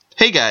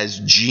Hey guys,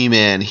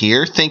 G-Man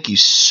here. Thank you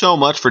so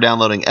much for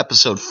downloading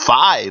episode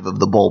 5 of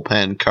the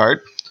Bullpen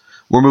Cart.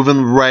 We're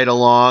moving right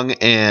along,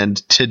 and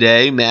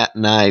today Matt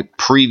and I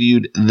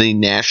previewed the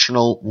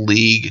National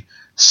League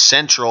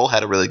Central.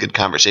 Had a really good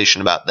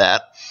conversation about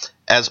that.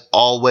 As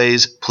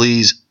always,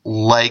 please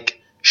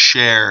like,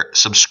 share,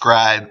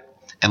 subscribe,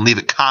 and leave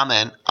a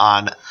comment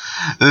on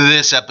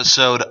this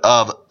episode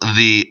of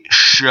the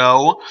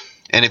show.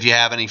 And if you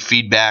have any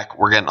feedback,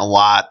 we're getting a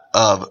lot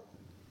of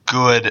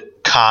good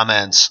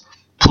comments.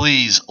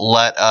 Please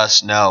let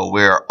us know.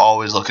 We're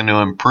always looking to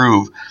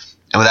improve.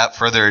 And without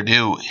further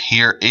ado,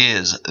 here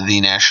is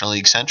the National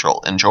League Central.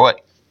 Enjoy.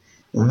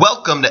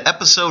 Welcome to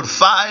episode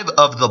 5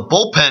 of the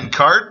Bullpen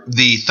Cart,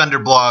 the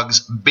Thunderblog's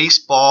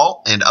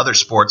baseball and other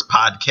sports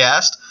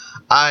podcast.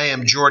 I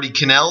am Jordy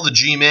Cannell, the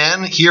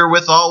G-Man. Here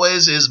with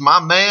always is my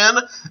man,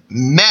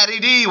 Matty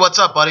D. What's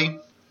up, buddy?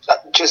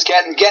 Just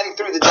getting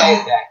through the day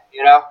today,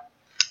 you know?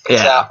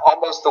 It's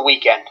almost the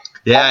weekend.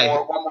 Yeah.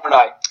 One more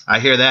night.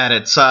 I hear that.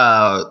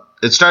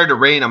 It started to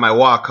rain on my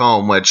walk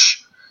home,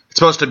 which it's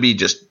supposed to be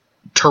just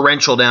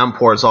torrential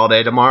downpours all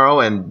day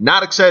tomorrow, and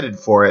not excited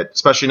for it,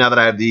 especially now that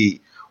I have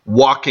the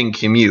walking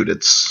commute.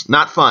 It's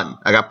not fun.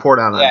 I got poured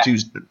on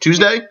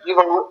Tuesday.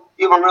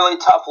 You have a really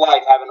tough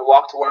life having to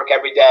walk to work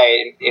every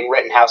day in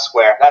Rittenhouse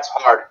Square. That's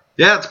hard.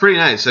 Yeah, it's pretty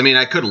nice. I mean,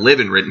 I could live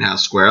in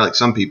Rittenhouse Square like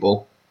some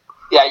people.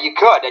 Yeah, you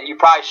could, and you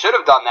probably should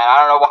have done that.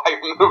 I don't know why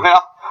you're moving.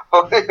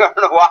 I don't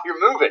know why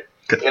you're moving.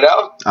 You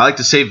know, I like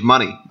to save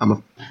money.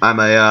 I'm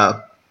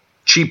a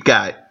cheap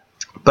guy.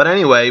 But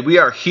anyway, we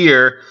are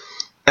here.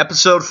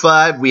 Episode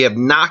 5. We have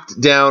knocked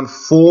down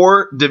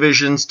 4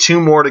 divisions, 2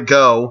 more to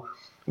go.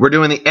 We're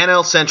doing the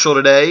NL Central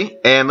today,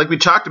 and like we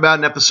talked about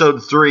in episode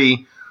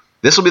 3,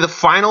 this will be the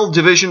final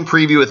division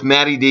preview with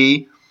Matty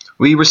D.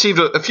 We received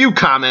a few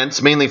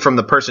comments, mainly from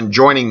the person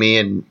joining me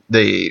in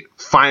the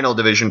final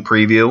division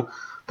preview.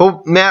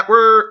 But Matt,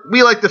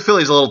 we like the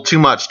Phillies a little too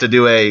much to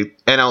do a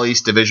NL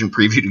East division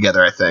preview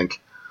together, I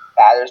think.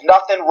 There's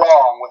nothing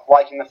wrong with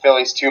liking the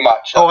Phillies too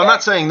much. Okay? Oh, I'm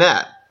not saying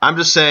that. I'm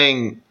just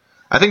saying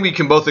I think we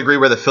can both agree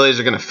where the Phillies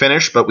are going to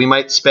finish, but we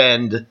might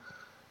spend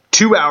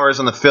 2 hours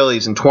on the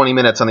Phillies and 20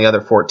 minutes on the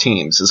other 4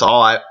 teams is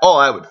all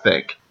I would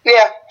think.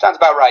 Yeah, sounds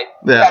about right.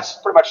 Yeah. That's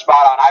pretty much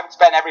spot on. I would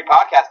spend every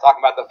podcast talking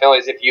about the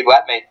Phillies if you'd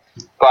let me,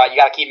 but you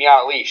got to keep me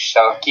on a leash,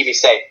 so keep me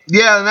safe.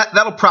 Yeah, and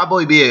that'll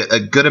probably be a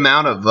good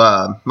amount of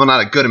well,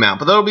 not a good amount,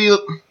 but that'll be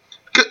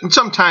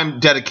some time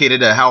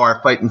dedicated to how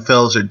our fighting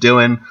Phils are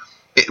doing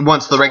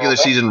once the regular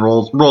season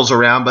rolls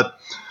around. But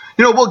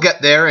we'll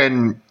get there,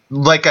 and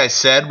like I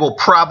said, we'll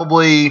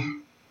probably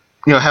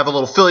have a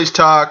little Phillies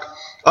talk,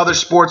 other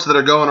sports that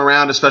are going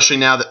around, especially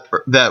now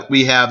that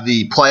we have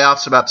the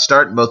playoffs about to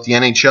start in both the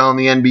NHL and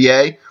the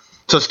NBA.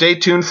 So stay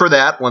tuned for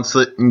that once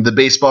the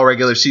baseball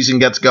regular season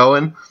gets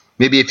going.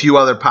 Maybe a few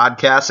other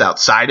podcasts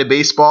outside of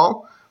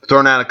baseball,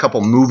 throwing out a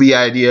couple movie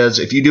ideas.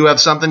 If you do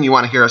have something you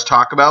want to hear us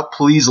talk about,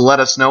 please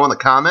let us know in the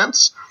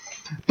comments.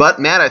 But,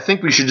 Matt, I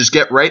think we should just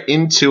get right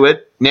into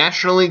it.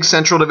 National League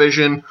Central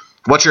Division,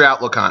 what's your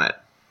outlook on it?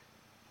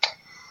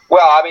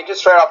 Well, I mean,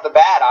 just straight off the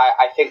bat,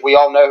 I think we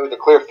all know who the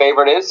clear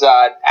favorite is.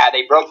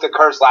 They broke the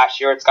curse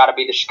last year. It's got to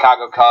be the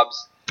Chicago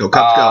Cubs. Go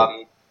Cubs,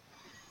 go.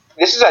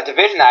 This is a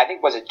division that I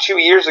think, 2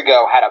 years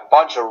ago, had a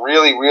bunch of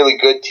really, really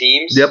good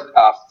teams. Yep.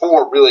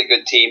 4 really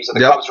good teams. So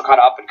the Cubs were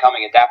kind of up and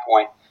coming at that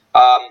point.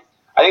 I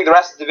think the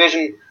rest of the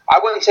division, I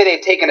wouldn't say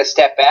they've taken a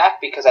step back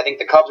because I think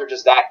the Cubs are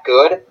just that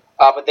good.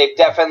 But they're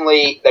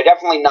definitely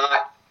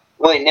not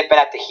really nipping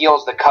at the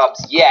heels of the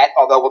Cubs yet,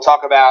 although we'll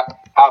talk about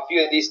how a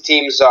few of these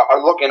teams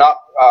are looking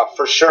up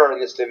for sure in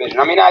this division.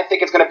 I mean, I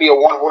think it's going to be a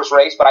one-horse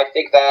race, but I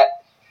think that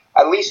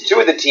at least 2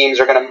 of the teams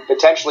are going to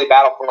potentially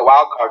battle for the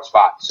wild card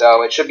spot.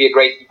 So it should be a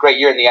great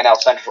year in the NL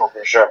Central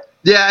for sure.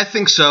 Yeah, I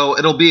think so.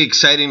 It'll be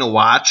exciting to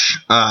watch.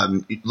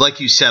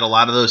 Like you said, a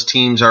lot of those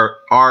teams are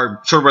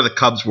sort of where the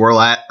Cubs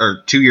were at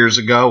 2 years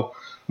ago,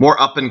 more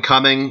up and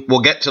coming.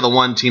 We'll get to the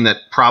one team that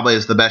probably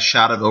is the best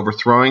shot at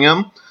overthrowing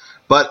them.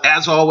 But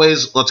as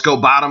always, let's go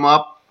bottom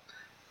up.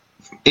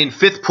 In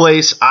 5th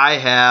place, I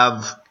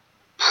have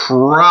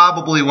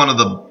probably one of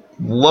the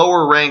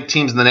lower-ranked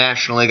teams in the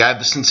National League. I have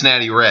the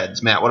Cincinnati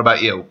Reds. Matt, what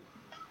about you?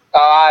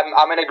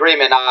 I'm in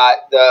agreement.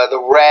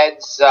 The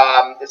Reds,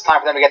 it's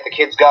time for them to get the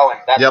kids going.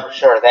 That's for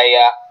sure.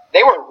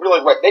 They were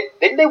really –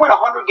 didn't they win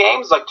 100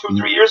 games like 2 or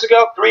 3 years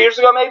ago? 3 years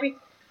ago maybe?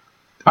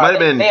 Might have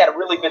been. They had a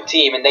really good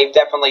team, and they've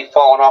definitely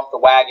fallen off the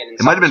wagon.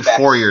 It might have been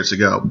 4 years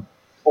ago.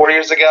 4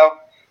 years ago?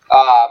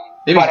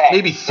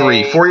 Maybe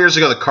 3. 4 years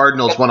ago, the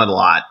Cardinals won a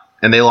lot,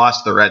 and they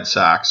lost the Red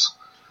Sox.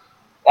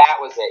 That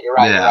was it. You're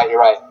right. You're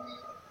right.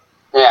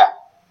 Yeah.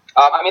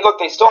 I mean, look,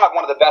 they still have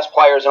one of the best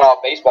players in all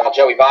of baseball,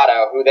 Joey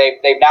Votto, who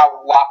they've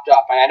now locked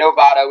up. And I know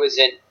Votto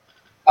isn't,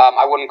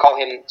 I wouldn't call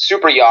him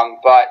super young,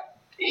 but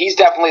he's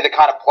definitely the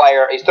kind of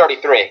player, he's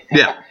 33.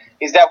 Yeah.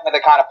 He's definitely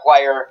the kind of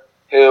player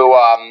who,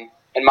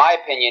 in my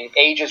opinion,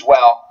 ages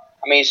well.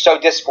 I mean, he's so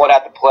disciplined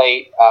at the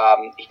plate.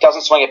 He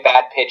doesn't swing at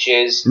bad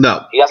pitches.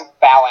 No. He doesn't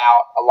foul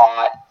out a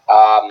lot.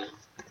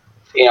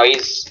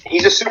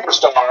 He's a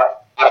superstar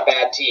on a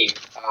bad team.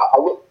 A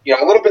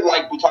little bit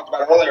like we talked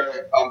about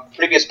earlier,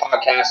 previous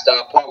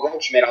podcast, Paul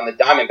Goldschmidt on the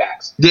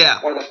Diamondbacks.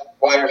 Yeah. One of the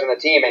players on the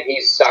team, and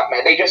he's sucked,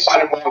 man. They just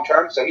signed him long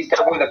term, so he's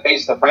definitely the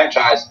face of the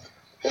franchise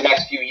for the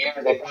next few years.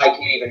 They probably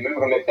can't even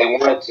move him if they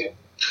wanted to.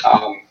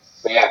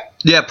 But yeah.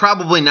 Yeah,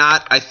 probably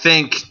not. I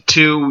think,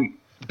 too,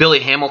 Billy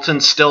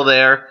Hamilton's still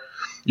there.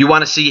 You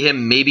want to see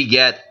him maybe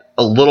get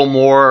a little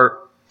more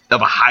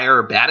of a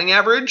higher batting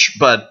average,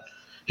 but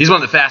he's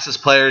one of the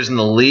fastest players in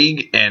the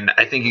league, and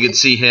I think you could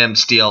see him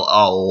steal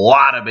a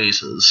lot of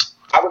bases.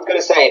 I was going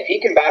to say, if he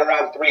can bat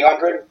around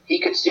 300, he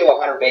could steal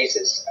 100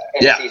 bases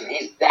in the season.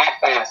 He's that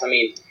fast. I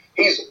mean,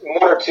 he's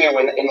 1 or 2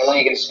 in the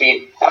league in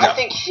speed. And I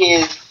think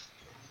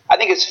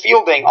his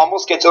fielding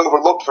almost gets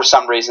overlooked for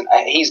some reason.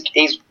 He's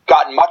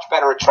gotten much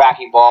better at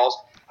tracking balls.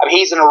 I mean,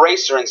 he's an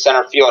eraser in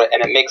center field,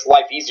 and it makes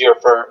life easier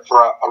for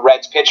a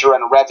Reds pitcher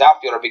and a Reds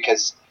outfielder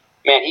because,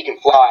 man, he can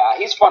fly.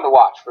 He's fun to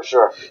watch, for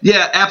sure.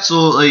 Yeah,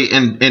 absolutely.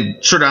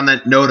 And sort of on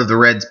that note of the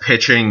Reds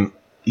pitching,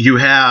 you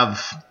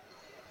have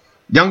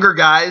younger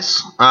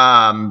guys,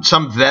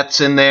 some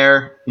vets in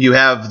there. You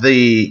have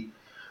the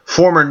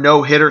former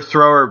no-hitter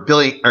thrower,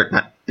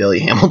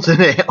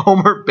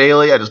 Homer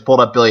Bailey. I just pulled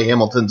up Billy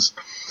Hamilton's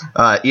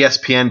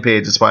ESPN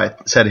page. That's why I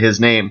said his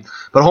name.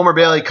 But Homer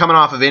Bailey coming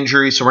off of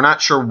injury, so we're not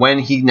sure when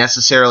he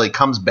necessarily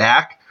comes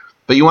back.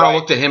 But you want to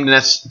look to him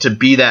to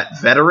be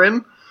that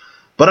veteran.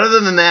 But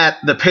other than that,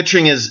 the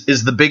pitching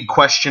is the big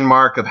question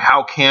mark of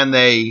how can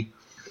they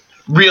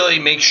really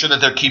make sure that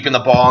they're keeping the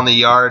ball in the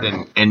yard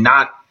and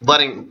not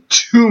letting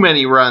too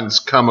many runs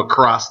come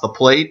across the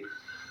plate.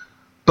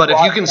 But if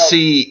you can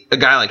see a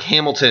guy like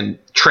Hamilton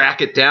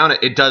track it down,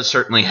 it does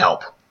certainly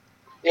help.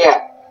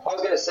 Yeah, I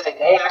was going to say,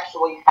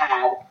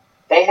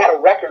 they had a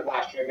record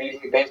last year in Major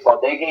League Baseball.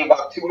 They gave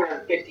up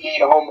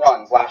 258 home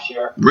runs last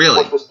year.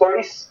 Really? Which was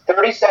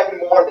 37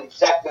 more than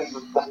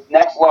the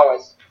next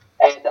lowest.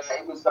 And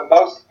it was the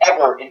most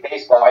ever in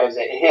baseball in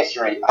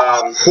history.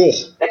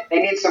 They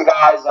need some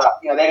guys. They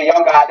have a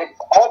young guy.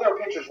 All their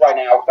pitchers right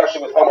now,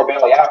 especially with Homer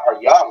Bailey out, are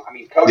young. I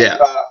mean, Cody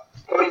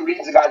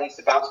Reed's a guy that needs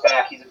to bounce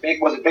back.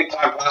 Was a big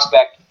time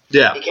prospect.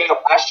 Yeah. He came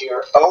up last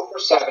year,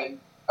 0-7 in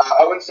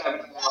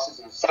losses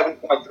and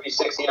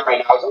 7.36 ERA.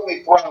 Now he's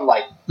only thrown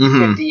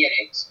 50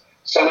 innings.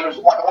 So there's a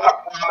lot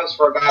of promise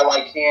for a guy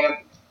like him,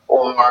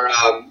 or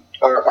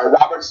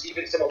Robert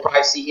Stevenson will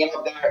probably see him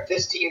up there.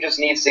 This team just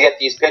needs to get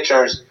these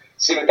pitchers.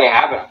 See what they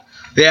have in them.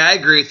 Yeah, I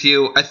agree with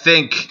you. I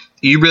think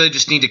you really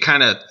just need to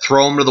kind of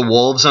throw them to the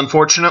wolves,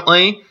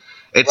 unfortunately.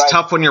 It's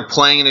tough when you're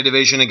playing in a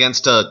division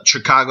against a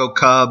Chicago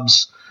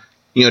Cubs,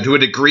 to a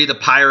degree the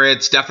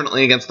Pirates,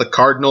 definitely against the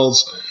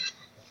Cardinals,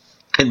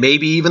 and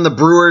maybe even the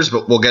Brewers,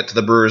 but we'll get to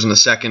the Brewers in a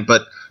second.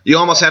 But you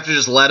almost have to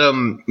just let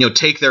them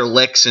take their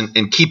licks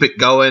and keep it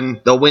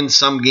going. They'll win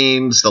some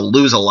games. They'll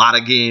lose a lot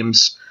of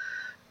games.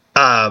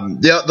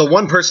 The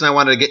one person I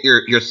wanted to get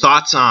your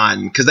thoughts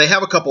on, because they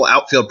have a couple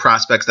outfield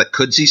prospects that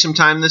could see some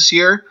time this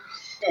year,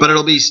 but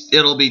it'll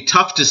be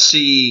tough to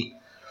see.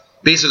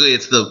 Basically,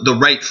 it's the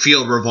right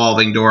field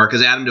revolving door,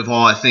 because Adam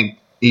Duvall, I think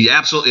he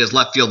absolutely has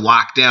left field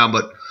locked down.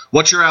 But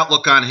what's your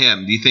outlook on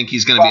him? Do you think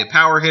he's going to be a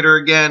power hitter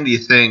again? Do you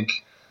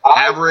think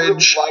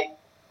average?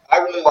 I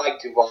really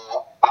like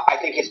Duvall. I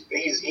think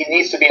he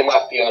needs to be in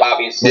left field,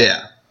 obviously.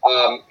 Yeah.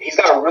 He's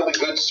got a really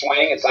good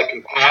swing. It's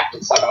compact.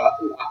 It's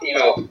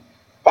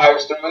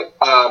fires through it.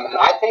 And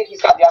I think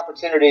he's got the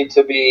opportunity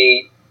to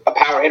be a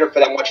power hitter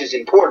for them, which is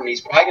important. He's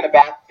probably going to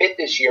bat fit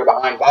this year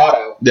behind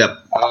Votto. Yep.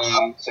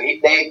 So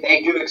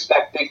they do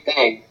expect big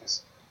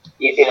things.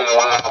 Who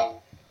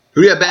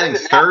do you have batting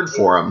third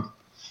for him?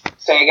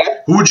 Say again?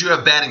 Who would you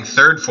have batting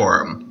third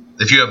for him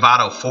if you have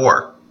Votto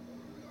 4?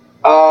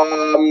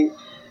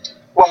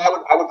 Well,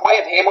 I would probably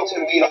have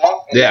Hamilton lead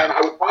off, and then I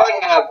would probably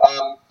have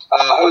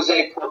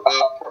Jose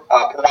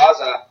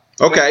Peraza.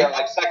 Okay.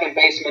 Second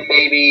baseman,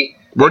 maybe.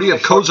 Where do you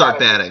have Cozart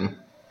batting?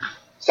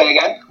 Say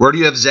again? Where do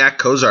you have Zach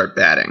Cozart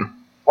batting?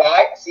 Well,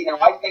 I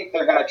think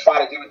they're going to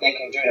try to do what they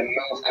can do to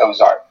move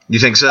Cozart. You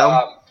think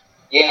so?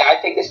 Yeah,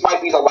 I think this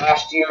might be the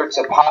last year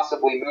to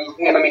possibly move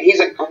him. I mean, he's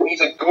a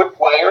good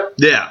player.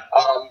 Yeah.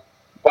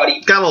 But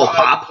he's got a little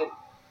pop.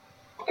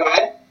 Go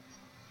ahead.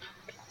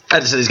 I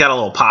just said he's got a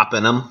little pop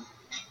in him.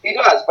 He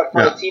does, but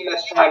for a team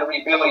that's trying to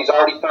rebuild, he's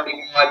already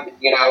 31.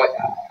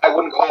 I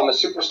wouldn't call him a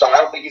superstar.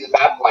 I don't think he's a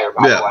bad player,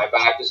 by the way.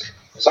 But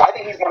so I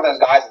think he's one of those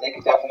guys that they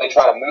could definitely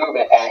try to move.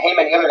 And him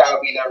and the other guy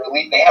would be their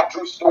relief. They have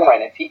Drew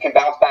Storen. If he can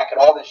bounce back at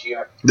all this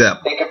year,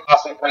 they could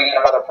possibly bring in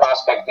another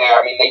prospect there.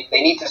 I mean,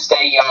 they need to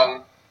stay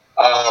young.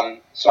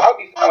 So I would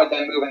be fine with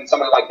them moving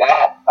somebody like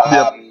that.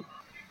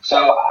 So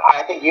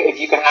I think if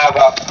you can have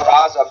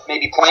Peraza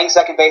maybe playing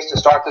second base to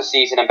start the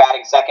season and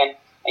batting second,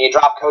 and you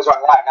drop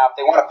Cozart live. Now, if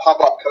they want to pump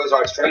up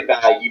Cozart's trade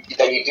value,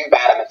 then you do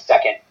bat him at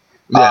second.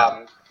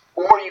 Yeah.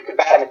 Or you could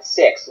bat him at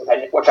 6,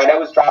 which I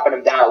know is dropping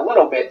him down a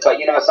little bit, but,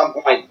 at some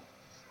point,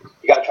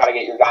 you got to try to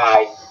get your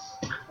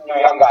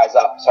young guys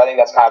up. So I think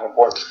that's kind of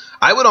important.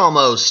 I would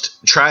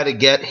almost try to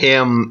get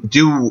him,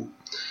 do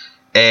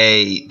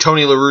a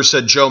Tony La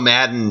Russa, Joe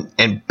Madden,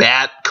 and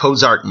bat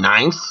Cozart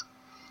 9th.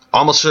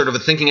 Almost sort of a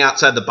thinking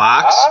outside the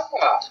box.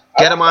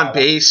 Get him on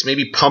base,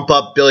 maybe pump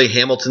up Billy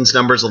Hamilton's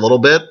numbers a little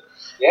bit.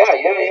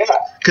 Yeah. Yeah.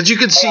 Because you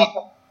could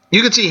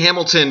see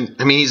Hamilton.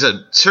 I mean, he's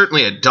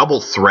certainly a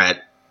double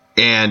threat,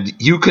 and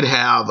you could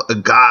have a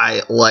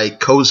guy like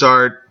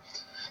Cozart.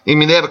 I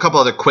mean, they have a couple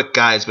other quick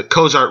guys, but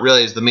Cozart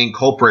really is the main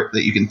culprit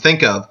that you can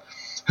think of,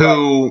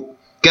 who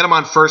get him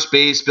on first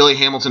base. Billy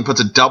Hamilton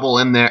puts a double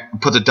in there,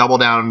 puts a double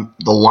down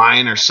the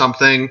line or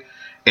something,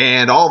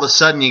 and all of a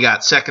sudden you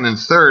got second and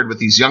third with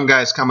these young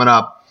guys coming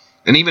up.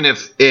 And even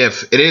if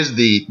it is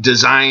the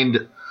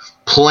designed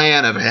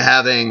plan of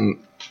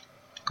having,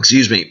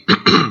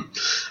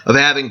 of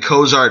having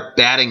Cozart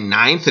batting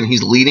ninth and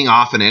he's leading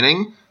off an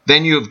inning,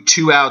 then you have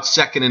 2 outs,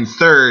 second and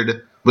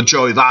third with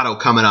Joey Votto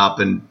coming up,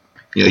 and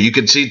you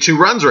could see 2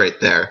 runs right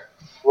there.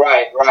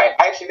 Right. I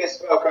actually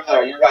misspoke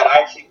earlier. You're right.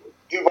 I actually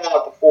do ball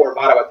at the 4,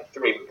 Votto at the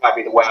 3 would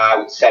probably be the way I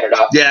would set it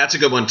up. Yeah, that's a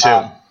good one too.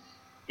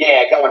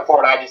 Going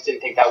forward, I just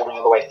didn't think that went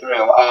all the way through.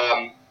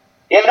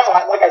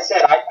 Like I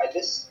said,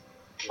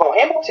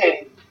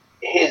 Hamilton,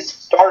 his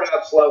started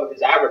out slow with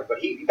his average, but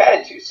he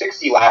batted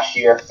 260 last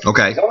year.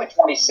 Okay. He's only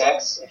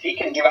 26. If he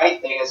can do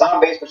anything, his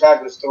on-base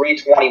percentage was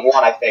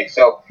 321, I think.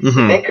 So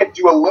they could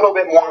do a little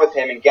bit more with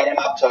him and get him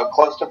up to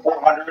close to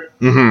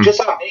 400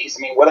 just on base.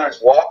 I mean, whether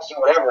it's walks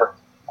or whatever,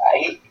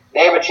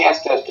 they have a chance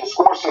to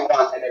score some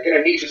runs, and they're going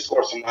to need to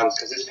score some runs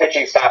because this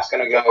pitching staff's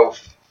going to go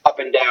up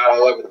and down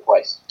all over the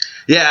place.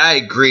 Yeah, I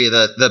agree.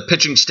 The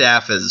pitching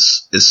staff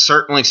is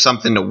certainly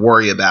something to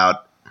worry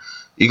about.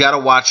 You got to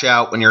watch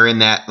out when you're in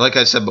that, like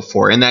I said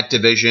before, in that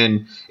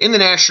division, in the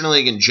National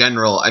League in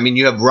general. I mean,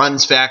 you have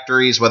runs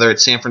factories, whether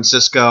it's San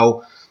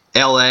Francisco,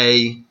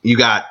 L.A., you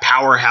got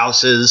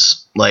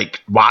powerhouses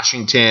like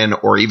Washington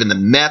or even the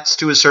Mets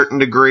to a certain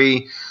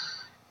degree.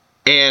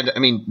 And, I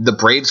mean, the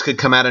Braves could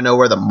come out of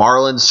nowhere. The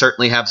Marlins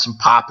certainly have some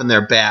pop in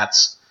their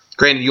bats.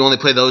 Granted, you only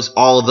play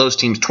all of those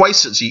teams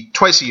twice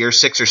a year,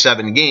 6 or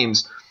 7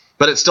 games,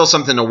 but it's still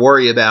something to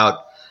worry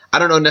about. I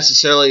don't know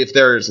necessarily if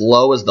they're as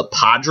low as the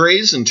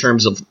Padres in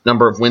terms of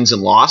number of wins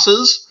and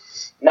losses,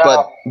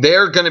 but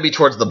they're going to be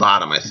towards the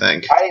bottom, I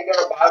think. I think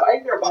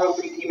they're a bottom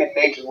 3 team in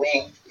Major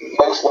League,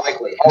 most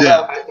likely.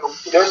 Although,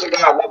 there's a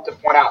guy I love to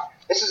point out.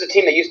 This is a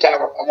team that used to have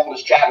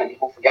Aroldis Chapman.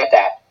 People forget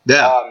that.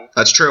 Yeah,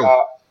 that's true.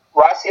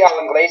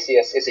 Raciel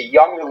Iglesias is a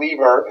young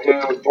reliever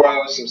who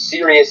throws some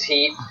serious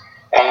heat,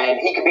 and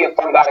he could be a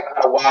fun guy to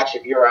kind of watch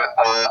if you're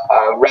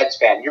a Reds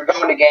fan. You're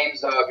going to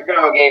games, if you're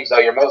going to games, though,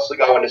 you're mostly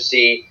going to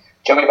see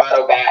Joey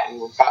Votto bat and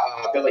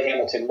Billy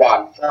Hamilton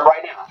run for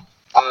right now.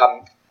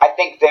 I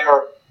think they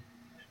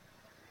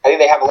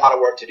have a lot of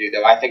work to do,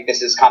 though. I think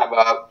this is kind of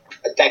a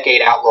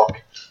decade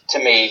outlook to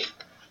me,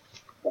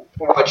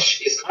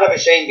 which is kind of a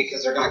shame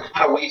because they're going to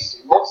kind of waste.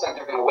 It looks like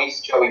they're going to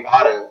waste Joey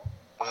Votto.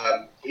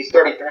 He's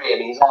 33. I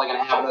mean, he's only going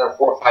to have another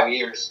 4 or 5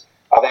 years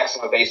of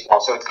excellent baseball,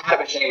 so it's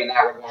kind of a shame in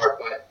that regard.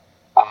 But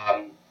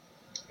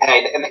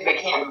and they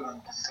can't move him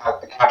because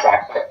of the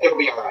contract, but it'll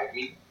be all right. I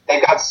mean,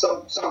 they've got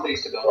some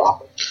things to build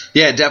off of.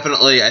 Yeah,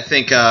 definitely. I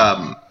think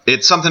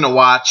it's something to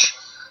watch.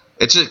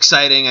 It's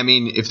exciting. I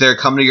mean, if they're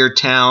coming to your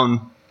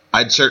town,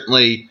 I'd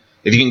certainly,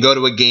 if you can go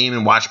to a game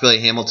and watch Billy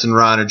Hamilton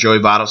run or Joey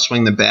Votto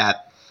swing the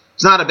bat,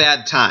 it's not a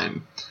bad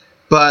time.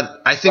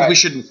 But I think we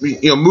should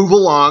move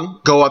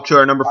along, go up to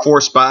our number 4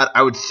 spot.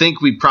 I would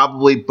think we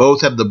probably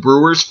both have the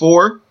Brewers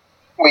 4.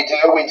 We do,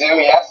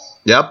 yes.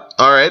 Yep.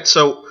 All right,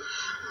 so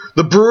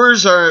the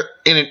Brewers are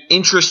in an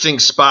interesting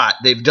spot.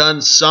 They've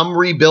done some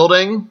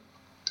rebuilding.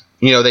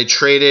 They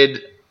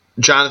traded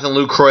Jonathan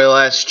Lucroy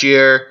last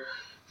year.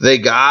 They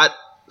got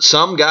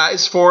some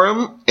guys for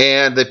him,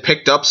 and they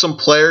picked up some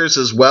players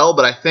as well.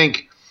 But I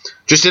think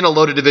just in a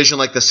loaded division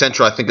like the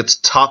Central, I think it's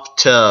tough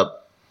to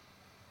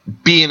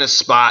be in a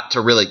spot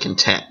to really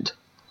contend.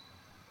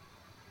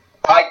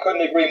 I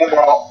couldn't agree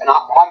more. And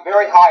I'm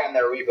very high on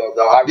their rebuild,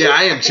 though. I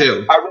am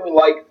too. I really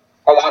like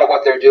a lot of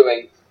what they're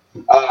doing.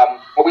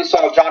 We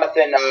saw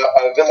Jonathan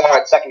Villar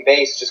at second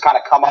base just kind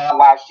of come on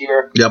last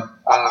year. Yep.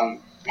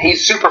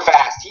 He's super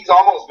fast. He's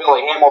almost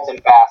Billy Hamilton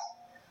fast.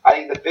 I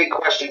think the big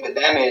question with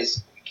him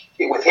is,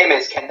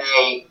 can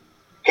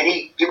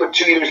he do it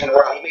 2 years in a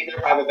row? He may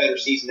never have a better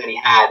season than he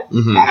had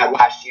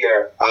last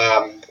year.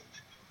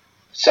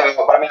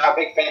 But I mean, I'm a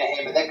big fan of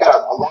him, and they've got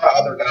a lot of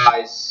other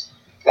guys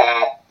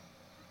that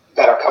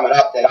are coming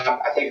up that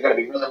I think are going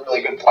to be really,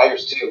 really good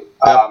players too.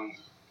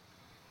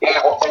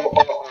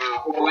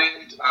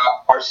 Orland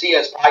Arcia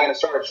is probably going to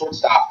start at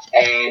shortstop,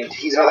 and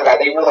he's another guy.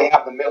 They really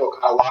have the middle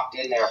kind of locked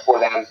in there for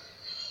them.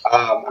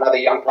 Another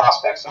young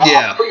prospect. So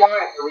I'm pretty high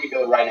on the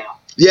rebuild right now.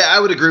 Yeah, I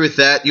would agree with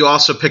that. You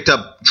also picked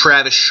up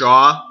Travis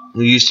Shaw,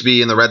 who used to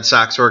be in the Red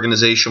Sox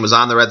organization, was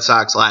on the Red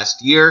Sox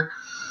last year.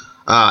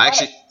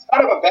 Actually, it's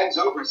kind of a Ben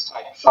Zobrist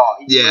type Shaw.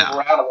 He's moved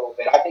around a little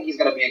bit. I think he's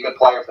going to be a good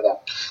player for them.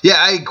 Yeah,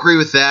 I agree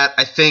with that.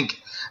 I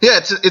think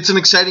it's an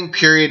exciting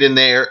period in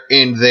their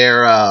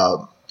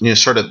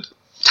sort of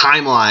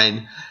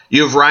timeline.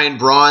 You have Ryan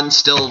Braun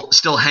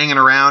still hanging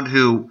around,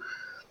 who,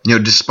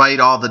 despite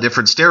all the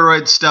different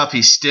steroid stuff,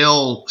 he's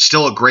still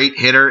a great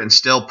hitter and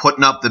still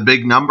putting up the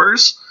big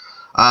numbers.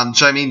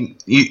 So I mean,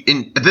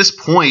 at this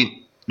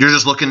point, you're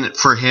just looking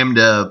for him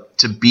to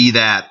be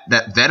that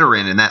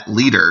veteran and that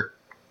leader.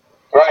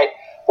 Right.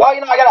 Well,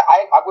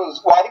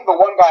 I think the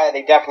one guy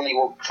they definitely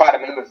will try to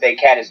move if they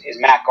can is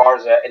Matt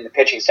Garza in the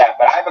pitching staff.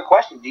 But I have a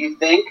question. Do you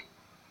think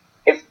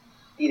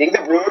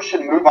the Brewers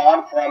should move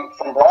on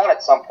from Braun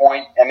at some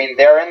point? I mean,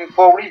 they're in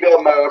full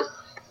rebuild mode.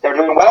 They're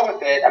doing well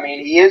with it. I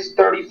mean, he is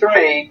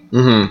 33.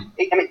 Mm-hmm.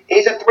 I mean,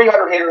 he's a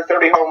 300 hitter,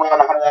 30 home run,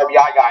 100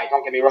 RBI guy.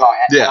 Don't get me wrong.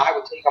 Yeah. And I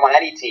would take him on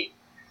any team.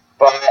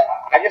 But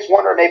I just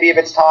wonder maybe if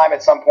it's time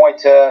at some point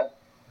to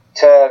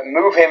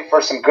move him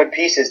for some good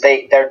pieces.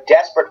 They're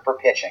desperate for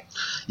pitching.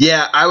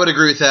 Yeah, I would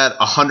agree with that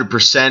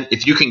 100%.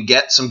 If you can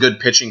get some good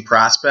pitching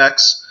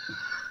prospects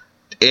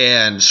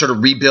and sort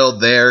of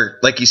rebuild there,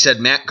 like you said,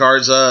 Matt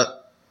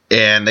Garza,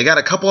 and they got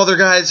a couple other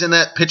guys in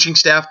that pitching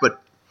staff,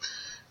 but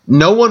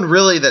no one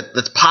really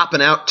that's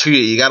popping out to you.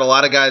 You got a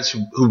lot of guys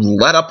who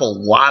let up a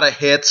lot of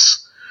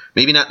hits,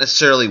 maybe not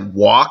necessarily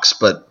walks,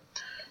 but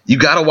you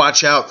got to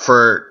watch out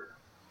for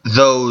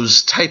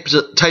those types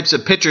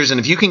of pitchers. And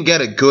if you can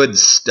get a good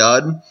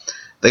stud,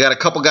 they got a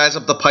couple guys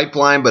up the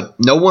pipeline, but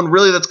no one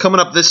really that's coming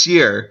up this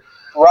year.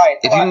 Right.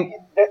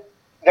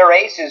 Their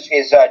ace is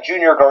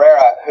Junior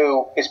Guerrera,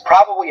 who is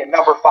probably a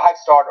number 5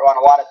 starter on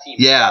a lot of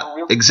teams.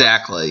 Yeah,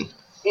 exactly.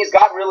 He's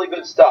got really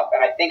good stuff,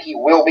 and I think he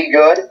will be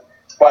good.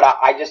 But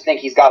I just think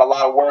he's got a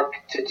lot of work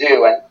to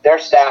do, and their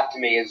staff to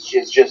me is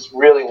just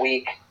really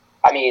weak.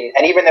 I mean,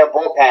 and even their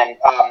bullpen.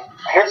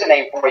 Here's a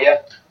name for you: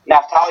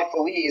 Naftali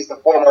Feliz, the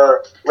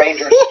former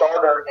Rangers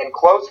starter and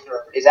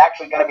closer, is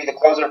actually going to be the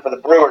closer for the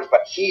Brewers.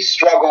 But he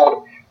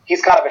struggled.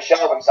 He's kind of a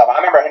shell of himself. I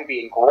remember him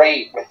being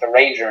great with the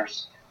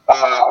Rangers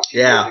a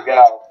few years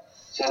ago.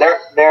 So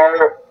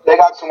they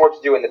got some work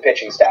to do in the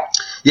pitching staff.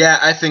 Yeah,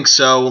 I think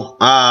so.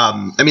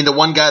 I mean, the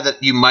one guy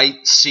that you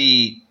might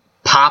see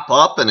pop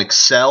up and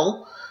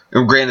excel.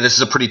 And granted, this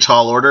is a pretty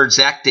tall order.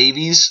 Zach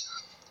Davies,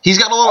 he's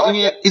got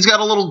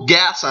a little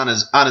gas on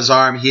his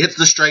arm. He hits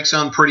the strike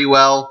zone pretty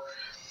well.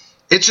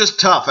 It's just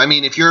tough. I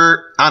mean, if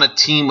you're on a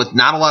team with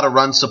not a lot of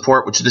run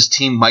support, which this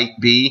team might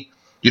be,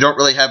 you don't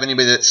really have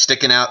anybody that's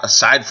sticking out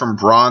aside from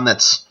Braun.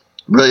 That's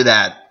really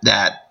that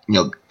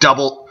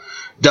double,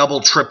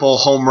 triple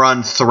home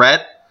run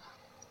threat.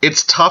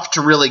 It's tough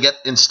to really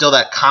instill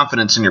that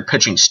confidence in your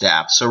pitching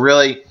staff. So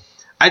really,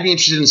 I'd be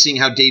interested in seeing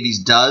how Davies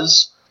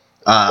does.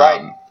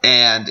 Right.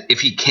 And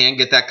if he can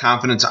get that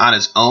confidence on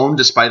his own,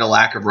 despite a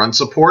lack of run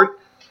support,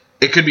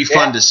 it could be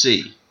fun to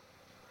see.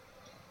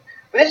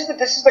 This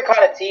is the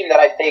kind of team that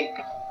I think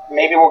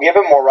maybe will give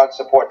him more run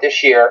support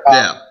this year.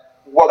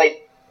 Well,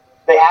 they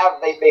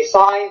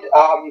signed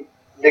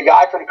the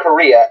guy from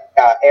Korea,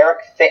 Eric.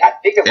 I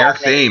think his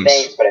last name is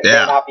Thames, but it may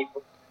not be.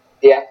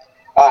 Yeah.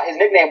 His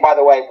nickname, by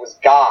the way, was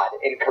God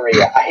in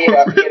Korea. He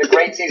had a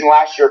great season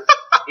last year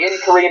in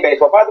Korean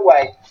baseball. By the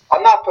way,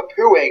 I'm not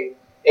poo-pooing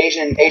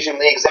Asian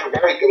leagues. They're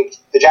very good.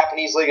 The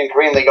Japanese league and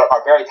Korean league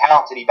are very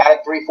talented. He batted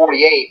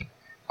 .348.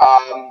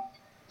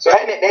 So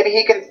maybe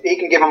he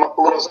can give him a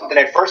little something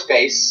at first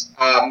base.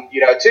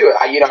 Too.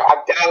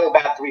 I've down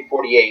bat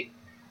 .348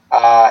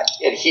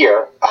 in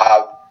here,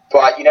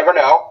 but you never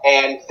know.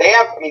 And they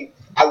have. I mean,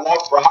 I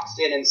love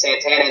Broxton and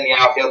Santana in the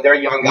outfield. They're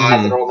young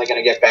guys that are only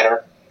going to get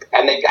better.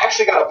 And they've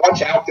actually got a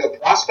bunch of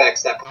outfield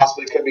prospects that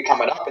possibly could be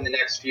coming up in the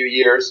next few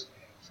years.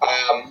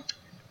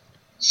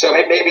 So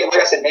maybe, like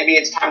I said, maybe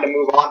it's time to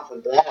move on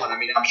from Braun. I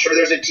mean, I'm sure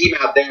there's a team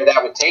out there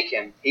that would take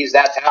him. He's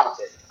that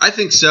talented. I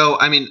think so.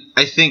 I mean,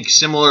 I think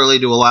similarly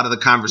to a lot of the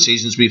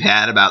conversations we've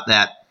had about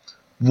that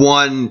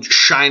one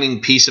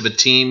shining piece of a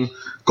team,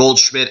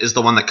 Goldschmidt is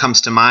the one that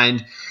comes to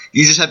mind.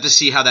 You just have to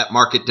see how that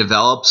market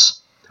develops.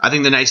 I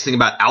think the nice thing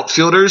about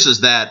outfielders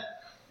is that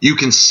you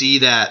can see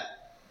that,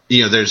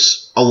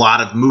 there's a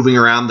lot of moving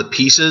around the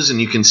pieces, and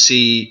you can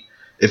see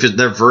if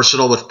they're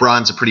versatile. With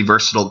Braun's a pretty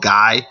versatile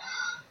guy.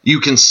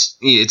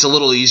 It's a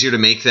little easier to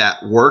make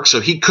that work.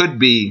 So he could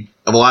be,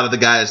 of a lot of the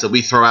guys that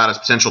we throw out as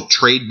potential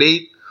trade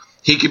bait,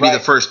 he could be the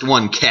first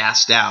one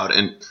cast out.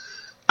 And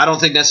I don't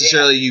think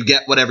necessarily you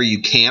get whatever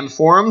you can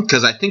for him,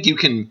 because I think you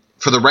can,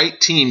 for the right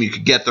team, you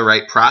could get the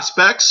right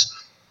prospects.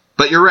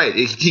 But you're right,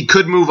 he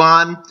could move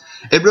on.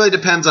 It really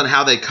depends on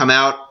how they come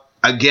out.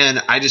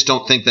 Again, I just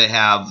don't think they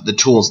have the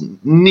tools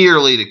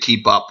nearly to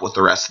keep up with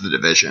the rest of the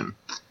division.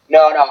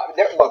 No.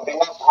 Look, they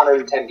lost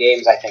 110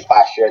 games, I think,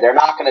 last year. They're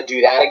not going to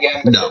do that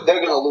again. But they're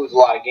going to lose a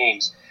lot of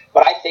games.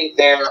 But I think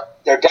they're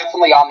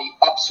definitely on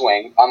the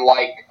upswing.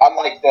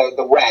 Unlike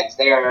the Reds,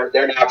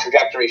 their now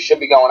trajectory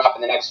should be going up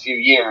in the next few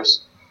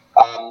years.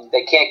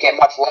 They can't get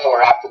much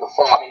lower after the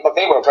fall. I mean, look,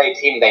 they were a great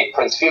team. They had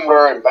Prince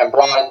Fielder and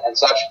Braun and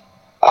such.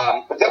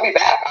 But they'll be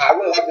back. I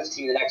really like this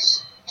team the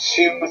next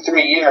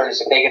 2-3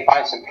 years if they can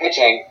find some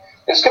pitching.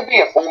 This could be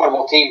a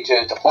formidable team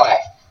to play.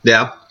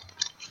 Yeah.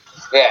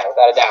 Yeah,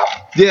 without a doubt.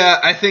 Yeah,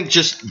 I think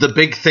just the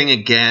big thing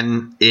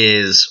again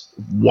is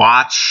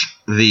watch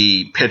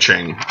the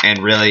pitching, and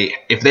really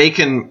if they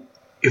can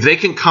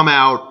come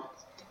out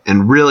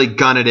and really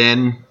gun it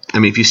in. I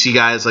mean, if you see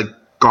guys like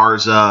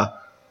Garza,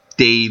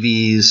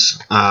 Davies,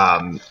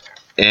 and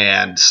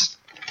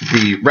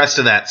the rest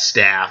of that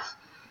staff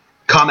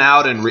come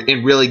out and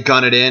really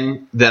gun it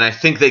in, then I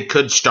think they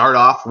could start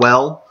off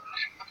well.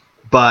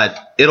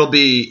 but it'll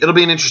be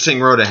an interesting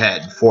road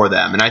ahead for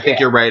them. And I think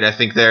you're right. I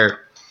think they're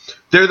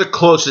the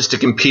closest to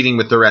competing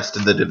with the rest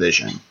of the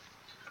division.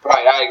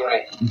 Right, I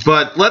agree.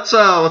 But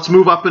let's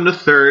move up into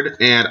third,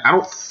 and I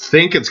don't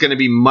think it's going to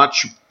be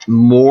much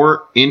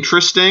more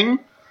interesting.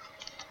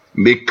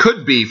 It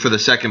could be for the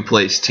second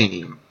place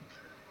team.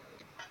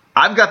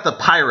 I've got the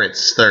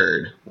Pirates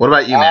third. What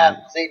about you, man?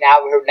 See, now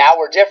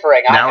we're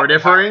differing. Now we're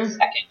differing?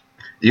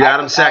 You got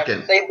them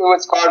second. St.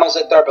 Louis Cardinals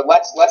at third, but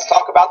let's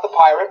talk about the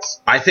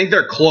Pirates. I think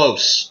they're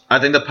close. I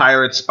think the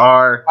Pirates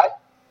are.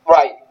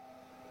 Right.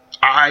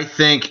 I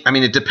think. I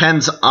mean, it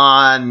depends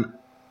on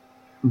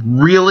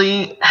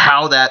really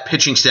how that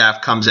pitching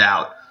staff comes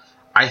out.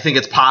 I think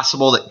it's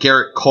possible that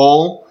Garrett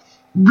Cole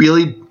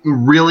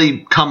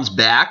really comes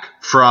back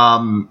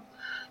from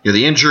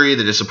the injury,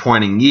 the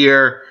disappointing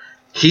year.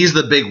 He's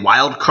the big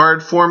wild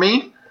card for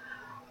me.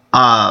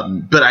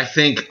 But I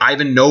think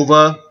Ivan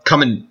Nova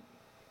coming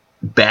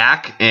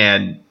back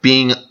and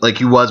being like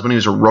he was when he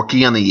was a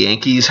rookie on the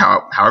Yankees,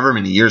 however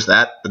many years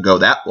ago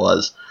that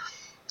was.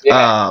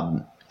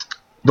 Yeah.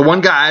 The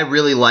one guy I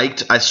really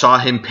liked, I saw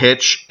him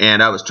pitch,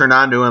 and I was turned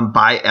on to him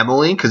by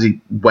Emily because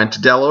he went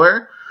to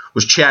Delaware,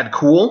 was Chad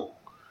Kuhl.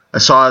 I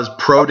saw his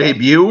pro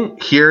debut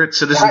here at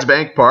Citizens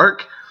Bank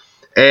Park,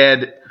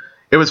 and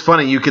it was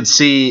funny. You could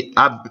see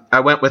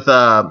I went with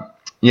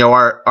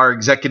our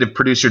executive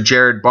producer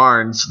Jared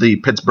Barnes, the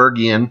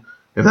Pittsburghian,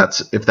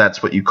 if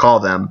that's what you call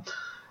them.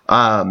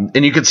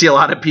 And you could see a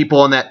lot of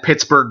people in that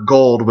Pittsburgh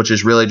gold, which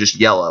is really just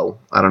yellow.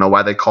 I don't know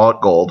why they call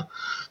it gold,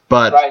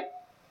 but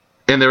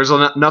and there was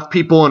enough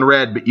people in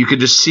red, but you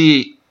could just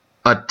see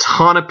a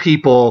ton of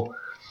people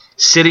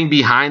sitting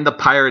behind the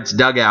Pirates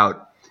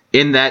dugout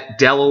in that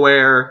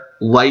Delaware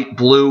light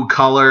blue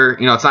color.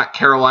 It's not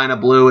Carolina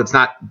blue, it's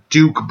not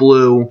Duke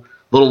blue, a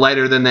little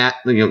lighter than that.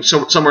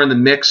 So somewhere in the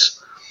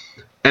mix.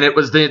 And it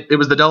was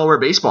the Delaware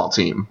baseball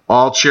team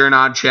all cheering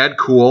on Chad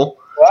Kuhl.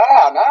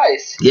 Wow,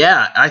 nice.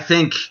 Yeah,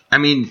 I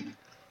mean,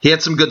 he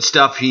had some good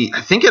stuff.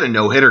 I think he had a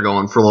no-hitter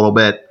going for a little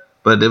bit,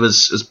 but it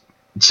was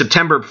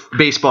September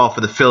baseball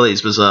for the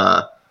Phillies was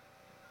I'm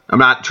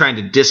not trying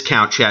to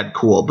discount Chad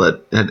Kuhl,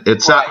 but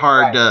it's not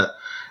hard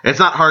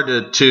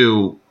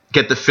to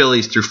get the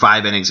Phillies through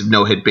 5 innings of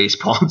no-hit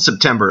baseball in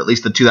September, at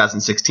least the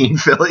 2016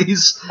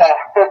 Phillies.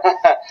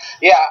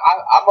 Yeah,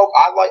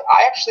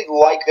 I actually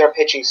like their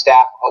pitching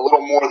staff a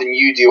little more than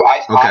you do.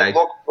 I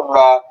look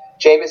for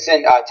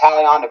Jameson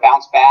Taillon to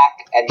bounce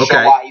back and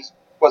show why he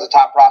was a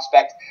top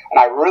prospect. And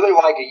I really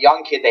like a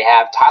young kid they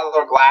have,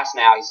 Tyler Glass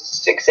now. He's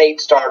a 6'8"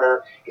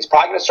 starter. He's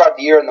probably going to start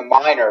the year in the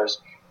minors,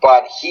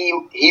 but he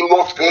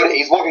looks good.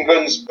 He's looking good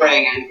in the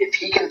spring, and if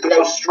he can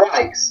throw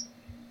strikes,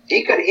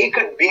 he could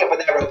be up in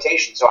that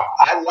rotation. So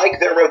I like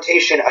their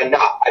rotation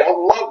enough. I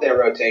don't love their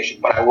rotation,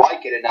 but I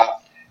like it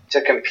enough to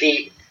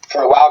compete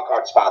for a wild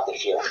card spot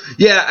this year.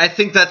 Yeah, I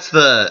think that's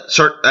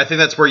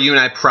where you and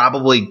I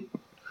probably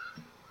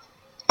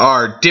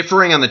are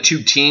differing on the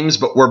two teams,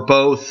 but we're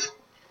both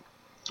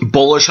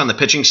bullish on the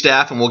pitching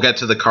staff, and we'll get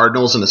to the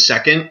Cardinals in a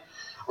second.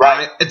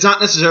 Right. It's not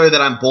necessarily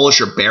that I'm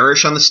bullish or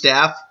bearish on the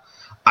staff.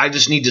 I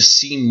just need to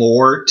see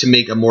more to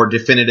make a more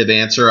definitive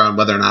answer on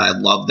whether or not I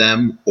love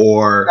them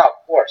or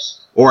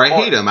I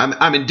hate them.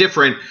 I'm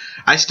indifferent.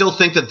 I still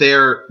think that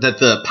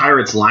the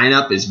Pirates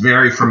lineup is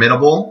very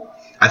formidable.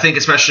 I think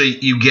especially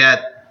you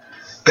get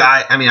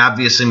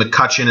obviously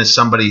McCutchen is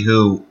somebody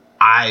who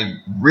I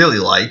really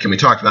like, and we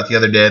talked about the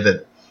other day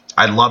that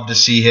I'd love to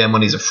see him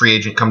when he's a free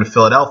agent come to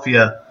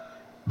Philadelphia.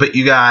 But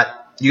you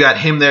got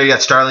him there. You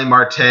got Starling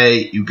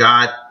Marte. You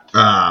got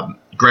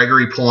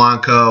Gregory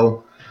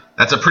Polanco.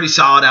 That's a pretty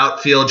solid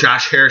outfield.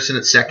 Josh Harrison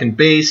at second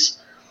base.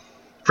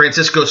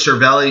 Francisco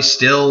Cervelli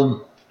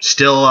still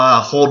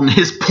holding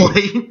his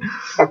plate.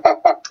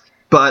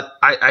 But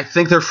I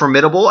think they're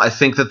formidable. I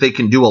think that they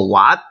can do a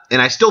lot.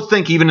 And I still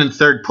think even in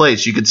third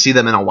place, you could see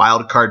them in a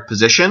wild card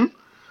position.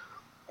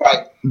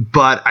 Right.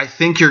 But I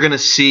think you're going to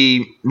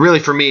see, really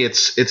for me,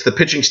 it's the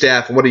pitching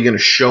staff. What are you going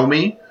to show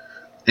me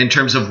in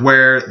terms of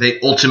where they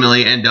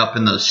ultimately end up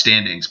in those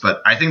standings?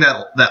 But I think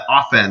that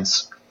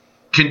offense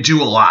can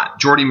do a lot.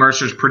 Jordy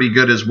Mercer's pretty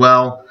good as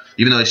well,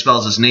 even though he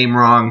spells his name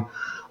wrong.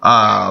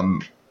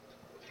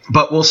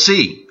 But we'll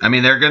see. I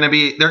mean, they're going to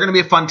be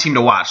a fun team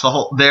to watch.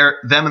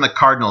 Them and the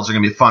Cardinals are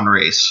going to be a fun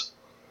race.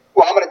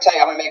 Well, I'm going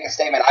to make a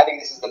statement. I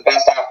think this is the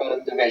best outfield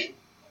in the division.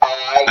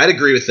 I'd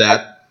agree with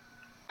that.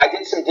 I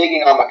did some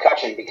digging on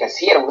McCutchen because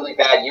he had a really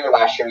bad year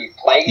last year. He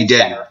played in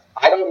center.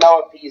 I don't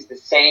know if he's the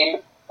same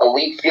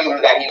elite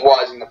fielder that he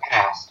was in the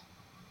past.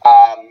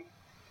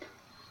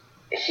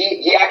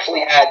 He actually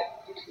had,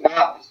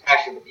 not this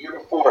past year, but the year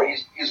before,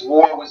 his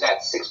WAR was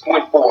at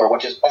 6.4,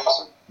 which is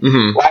awesome.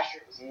 Mm-hmm. Last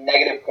year it was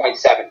negative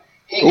 0.7.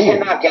 He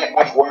cannot get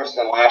much worse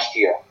than last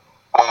year.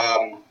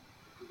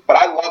 But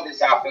I love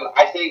this outfield.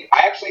 I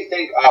actually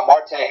think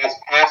Marte has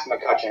passed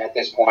McCutchen at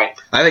this point.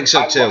 I think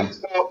so, too. I'm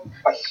still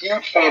a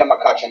huge fan of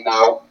McCutchen,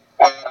 though.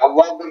 I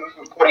love them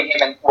putting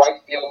him in right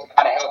field to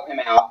kind of help him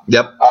out.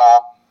 Yep.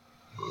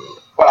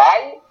 But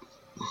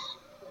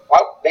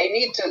they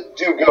need to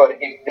do good.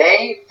 If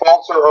they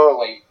falter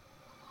early,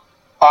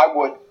 I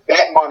would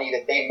bet money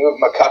that they move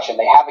McCutchen.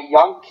 They have a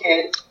young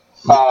kid.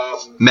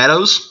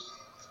 Meadows?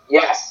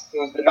 Yes,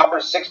 who's the number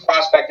 6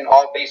 prospect in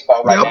all of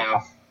baseball right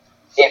now.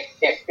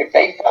 If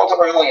they falter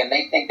early and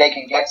they think they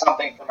can get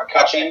something from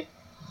McCutchen,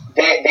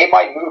 they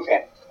might move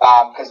him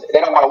because they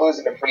don't want to lose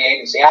him to free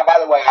agency. And by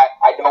the way,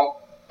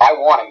 I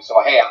want him,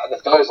 so hey, the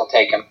Phillies will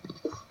take him.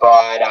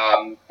 But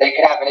they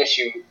could have an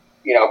issue,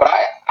 But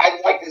I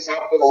like this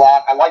outfit a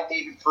lot. I like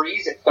David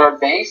Freese at third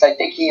base. I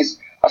think he's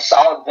a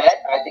solid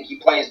vet. I think he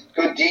plays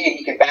good D and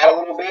he can bat a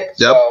little bit. Yep.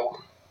 So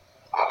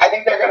I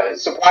think they're going to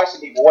surprise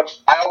some people, which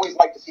I always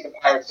like to see the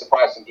Pirates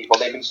surprise some people.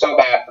 They've been so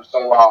bad for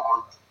so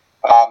long.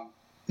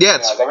 They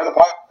were the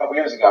Pirates a couple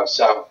years ago.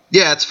 So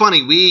yeah, it's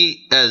funny.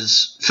 We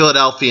as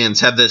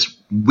Philadelphians have this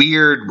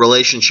weird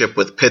relationship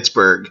with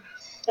Pittsburgh,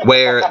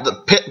 where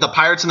the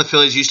Pirates and the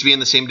Phillies used to be in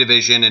the same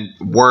division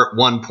and were at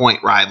one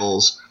point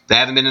rivals. They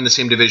haven't been in the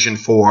same division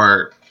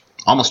for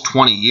almost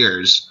 20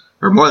 years,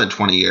 or more than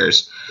 20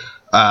 years.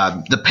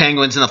 The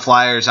Penguins and the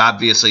Flyers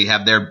obviously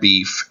have their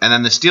beef, and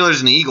then the Steelers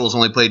and the Eagles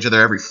only play each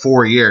other every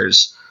 4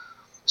 years.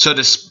 So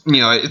just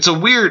it's a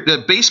weird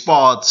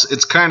baseball.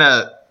 It's kind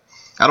of,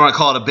 I don't want to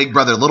call it a big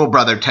brother little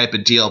brother type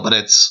of deal, but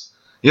it's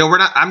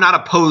I'm not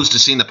opposed to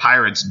seeing the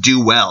Pirates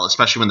do well,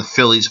 especially when the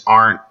Phillies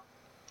aren't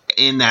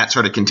in that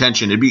sort of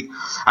contention.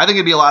 I think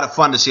it'd be a lot of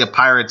fun to see a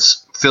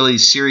Pirates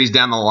Phillies series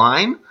down the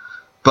line.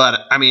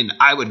 But I mean,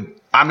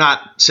 I'm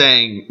not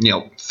saying,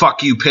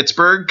 fuck you,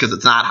 Pittsburgh, because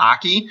it's not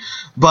hockey.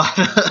 But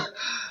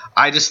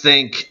I just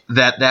think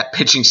that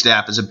pitching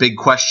staff is a big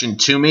question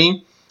to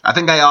me. I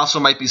think I also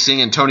might be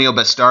seeing Antonio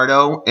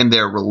Bastardo in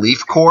their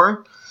relief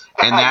corps,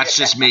 and that's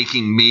just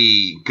making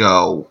me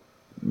go,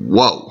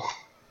 whoa.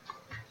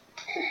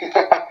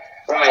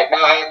 Right.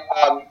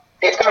 No,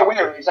 it's kind of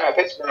weird. You're talking about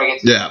Pittsburgh.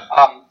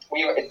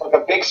 It's like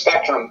a big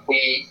spectrum.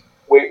 We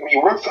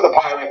root for the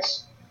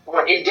Pirates.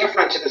 We're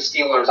indifferent to the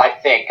Steelers, I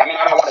think. I mean,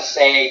 I don't want to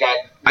say that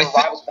we're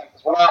rivals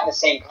because we're not in the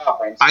same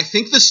conference. I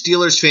think the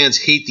Steelers fans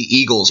hate the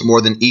Eagles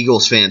more than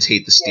Eagles fans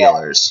hate the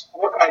Steelers.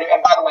 Yeah, we're kind of,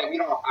 and by the way, we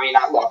don't. I mean,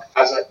 look,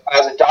 as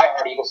a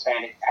diehard Eagles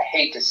fan, I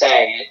hate to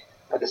say it,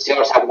 but the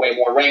Steelers have way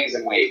more rings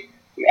than we.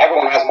 I mean,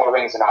 everyone has more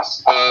rings than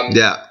us.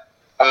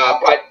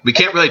 But we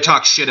can't really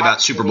talk shit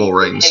about Super Bowl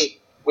rings.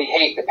 We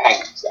hate the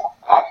Penguins,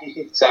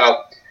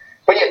 though.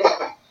 But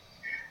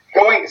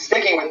yeah,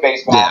 sticking with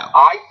baseball,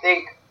 I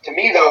think. To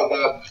me, though,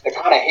 the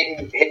kind of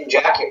hidden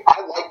jacket,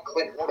 I like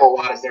Clint Hurdle a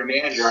lot as their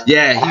manager.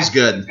 Yeah, he's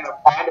good. He's going to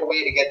find a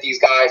way to get these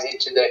guys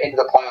into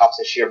the playoffs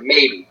this year,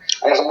 maybe.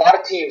 And there's a lot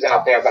of teams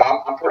out there, but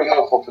I'm pretty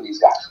hopeful for these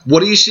guys.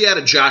 What do you see out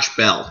of Josh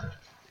Bell?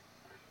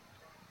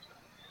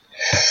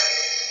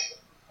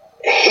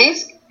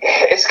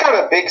 It's kind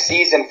of a big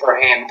season for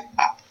him.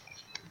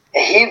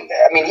 He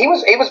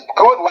was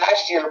good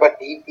last year, but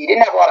he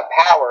didn't have a lot of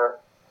power.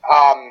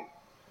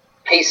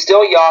 He's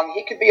still young.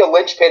 He could be a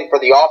linchpin for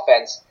the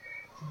offense.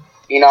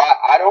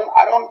 I don't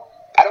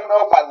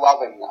know if I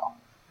love him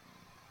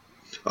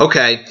though.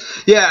 Okay,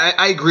 yeah,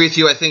 I agree with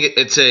you. I think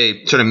it's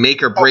a sort of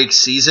make or break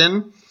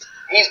season.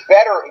 He's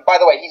better. By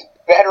the way, he's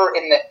better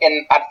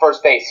at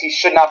first base. He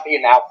should not be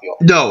in the outfield.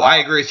 No, I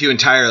agree with you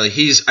entirely.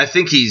 I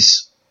think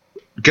he's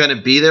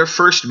gonna be their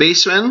first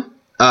baseman.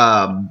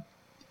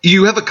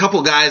 You have a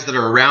couple guys that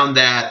are around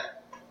that,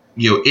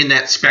 in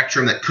that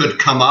spectrum that could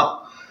come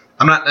up.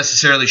 I'm not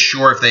necessarily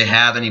sure if they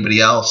have anybody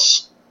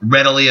else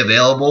readily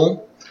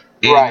available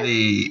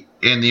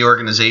in the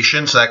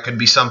organization, so that could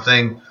be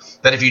something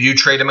that if you do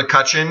trade a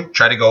McCutchen,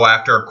 try to go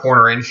after a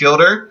corner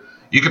infielder.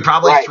 You could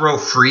probably throw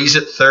Freese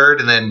at third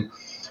and then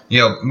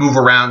move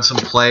around some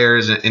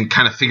players and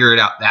kind of figure it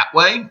out that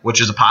way,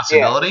 which is a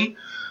possibility.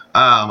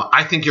 Yeah.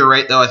 I think you're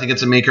right, though. I think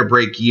it's a make or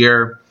break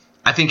year.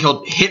 I think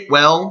he'll hit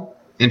well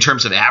in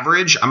terms of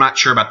average. I'm not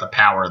sure about the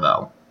power,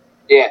 though.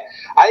 Yeah,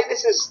 I think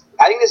this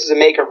is a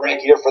make or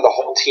break year for the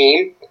whole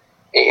team.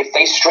 If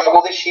they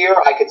struggle this year,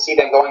 I could see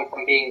them going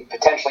from being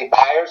potentially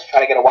buyers,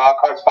 try to get a wild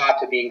card spot,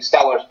 to being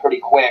sellers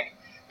pretty quick.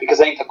 Because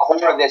I think the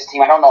core of this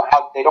team, I don't know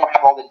how they don't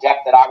have all the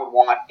depth that I would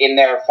want in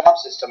their farm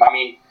system. I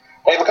mean,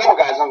 they have a couple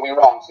guys, don't get me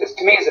wrong. So this,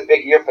 to me, is a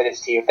big year for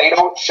this team. If they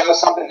don't show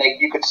something,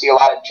 you could see a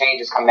lot of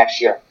changes come next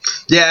year.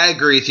 Yeah, I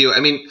agree with you. I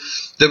mean,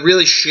 the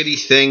really shitty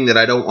thing that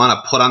I don't want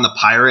to put on the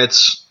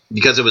Pirates,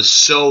 because it was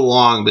so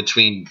long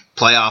between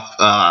playoff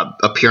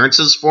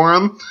appearances for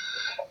them,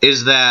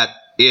 is that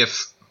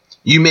if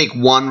you make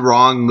one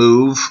wrong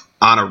move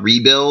on a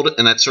rebuild,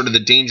 and that's sort of the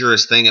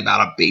dangerous thing about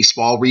a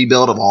baseball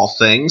rebuild of all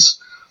things,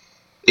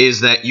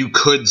 is that you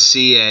could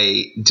see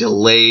a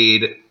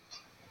delayed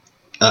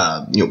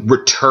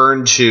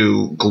return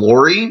to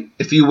glory,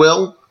 if you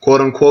will,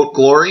 quote unquote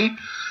glory.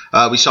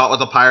 We saw it with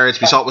the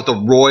Pirates. We saw it with the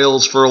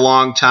Royals for a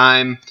long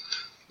time.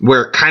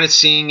 We're kind of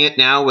seeing it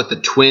now with the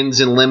Twins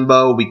in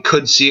limbo. We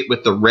could see it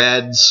with the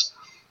Reds,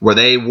 where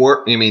they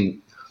were. I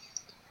mean,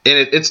 and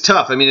it's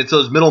tough. I mean, it's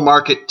those middle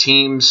market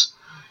teams.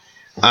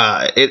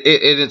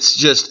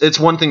 It's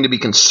one thing to be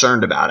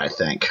concerned about, I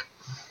think.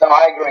 No,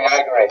 I agree.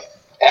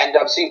 And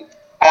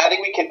I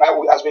think we can,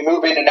 as we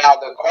move into now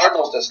the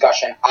Cardinals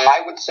discussion,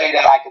 I would say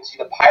that I could see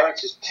the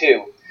Pirates as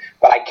 2,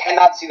 but I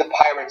cannot see the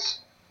Pirates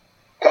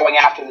going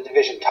after the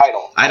division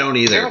title. I don't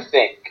either.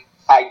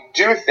 I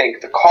do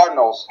think the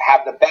Cardinals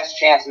have the best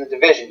chance in the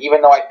division,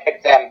 even though I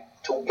picked them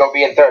to go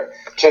be in third,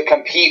 to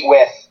compete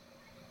with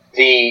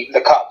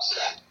the Cubs.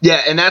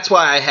 Yeah, and that's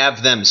why I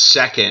have them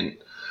second.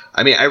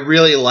 I mean, I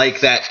really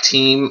like that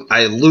team.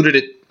 I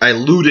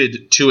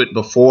alluded to it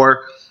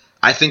before.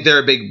 I think they're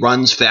a big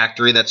runs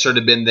factory. That's sort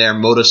of been their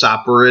modus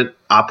operas,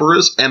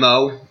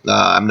 MO.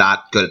 I'm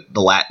not good at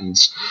the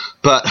Latins.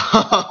 But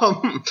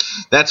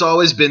that's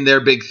always been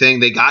their big thing.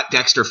 They got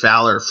Dexter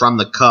Fowler from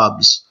the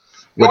Cubs.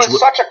 He was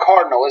such a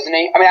Cardinal, isn't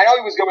he? I mean, I know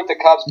he was good with the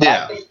Cubs, but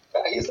yeah. I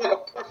think he's like a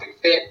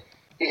perfect fit.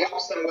 He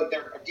helps them with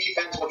their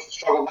defense, which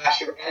struggled last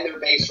year, and their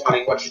base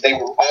running, which they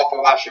were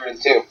awful last year in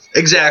too.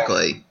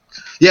 Exactly.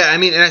 Yeah, I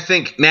mean, and I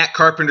think Matt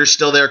Carpenter's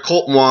still there.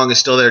 Colton Wong is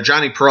still there.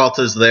 Johnny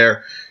Peralta's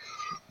there.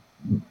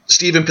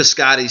 Steven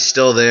Piscotty's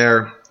still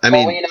there. I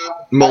mean,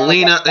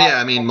 Molina. Yeah,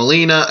 I mean,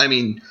 Molina. I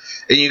mean,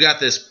 and you got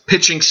this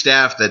pitching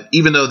staff that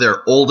even though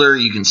they're older,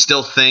 you can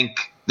still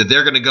think that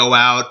they're going to go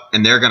out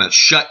and they're going to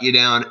shut you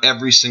down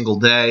every single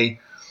day.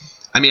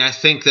 I mean, I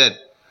think they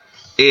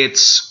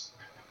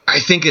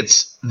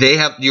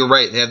have, you're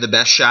right, they have the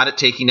best shot at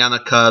taking down the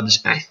Cubs.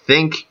 And I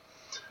think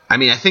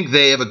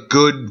they have a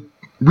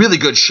really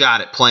good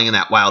shot at playing in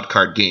that wild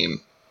card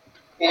game.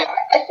 Yeah,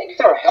 I think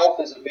their health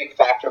is a big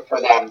factor for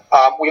them.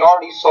 We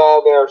already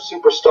saw their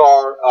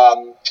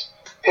superstar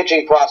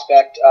pitching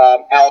prospect,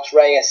 Alex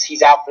Reyes.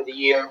 He's out for the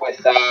year with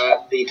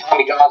the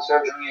Tommy John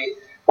surgery,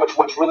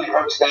 which really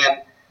hurts them.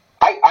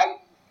 I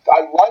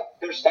like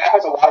their staff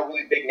has a lot of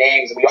really big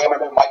names. We all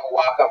remember Michael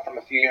Wacha from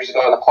a few years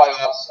ago in the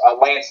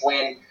playoffs, Lance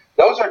Lynn.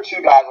 Those are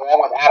two guys,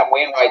 along with Adam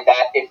Wainwright,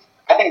 that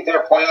I think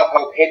their playoff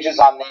hope hinges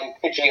on them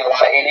pitching a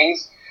lot of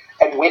innings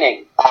and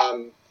winning.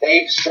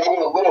 They've struggled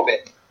a little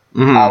bit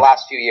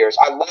last few years.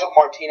 I love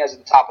Martinez at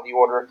the top of the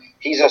order.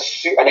 He's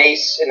an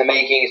ace in the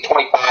making. He's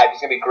 25.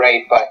 He's going to be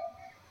great, but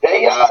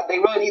they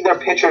really need their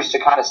pitchers to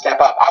kind of step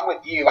up. I'm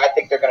with you. I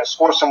think they're going to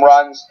score some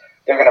runs.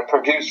 They're going to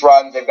produce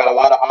runs. They've got a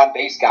lot of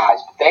on-base guys.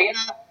 But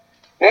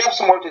they have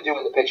some work to do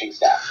with the pitching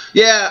staff.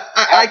 Yeah.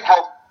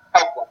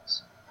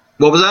 Health-wise.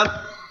 What was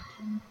that?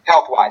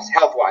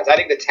 Health-wise. I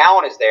think the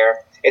talent is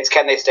there. It's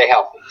can they stay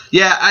healthy?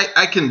 Yeah,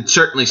 I can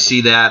certainly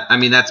see that. I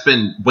mean, that's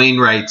been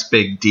Wainwright's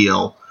big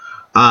deal.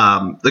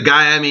 The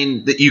guy, I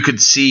mean, that you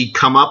could see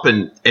come up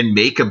and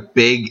make a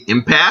big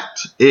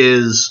impact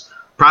is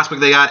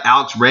prospect they got,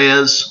 Alex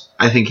Reyes.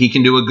 I think he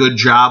can do a good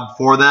job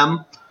for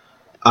them.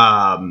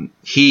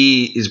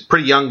 He is a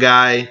pretty young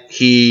guy.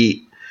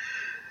 He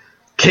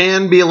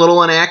can be a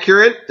little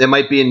inaccurate. It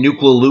might be a Nuke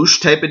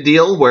Lelouch type of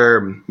deal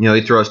where,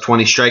 he throws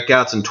 20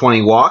 strikeouts and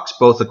 20 walks,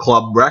 both a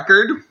club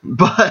record.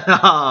 But,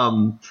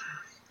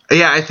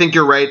 yeah, I think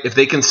you're right. If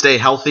they can stay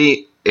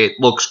healthy, it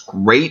looks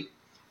great.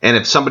 And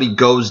if somebody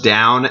goes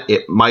down,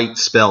 it might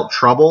spell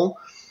trouble.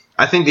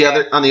 I think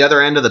on the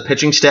other end of the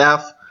pitching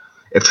staff,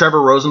 if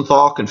Trevor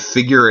Rosenthal can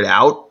figure it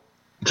out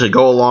to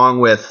go along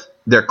with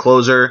their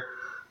closer,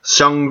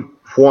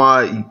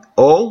 Sung-Hwa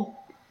Oh.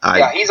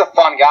 Yeah, he's a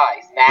fun guy.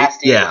 He's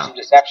nasty with some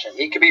deception.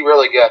 He could be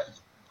really good.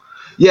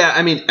 Yeah,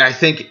 I mean, I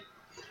think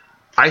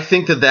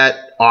that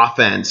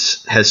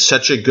offense has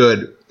such a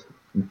good,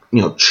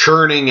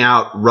 churning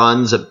out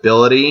runs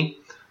ability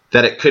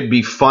that it could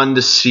be fun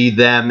to see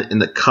them in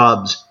the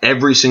Cubs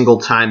every single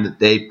time that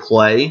they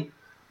play,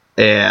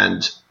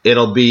 and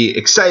it'll be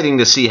exciting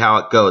to see how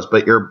it goes.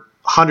 But you're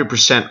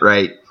 100%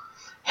 right.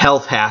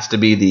 Health has to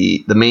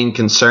be the main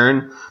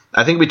concern.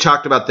 I think we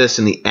talked about this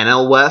in the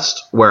NL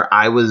West, where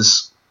I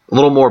was a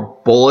little more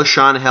bullish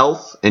on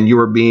health, and you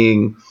were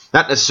being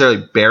not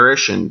necessarily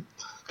bearish, and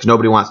because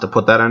nobody wants to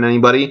put that on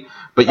anybody,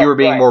 but you were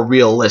being more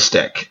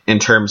realistic in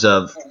terms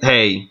of,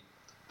 hey,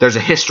 there's a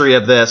history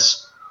of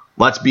this.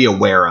 Let's be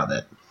aware of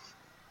it.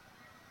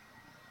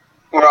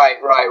 Right.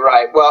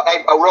 Well,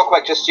 hey, real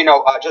quick,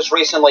 just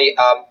recently,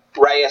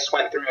 Reyes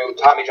went through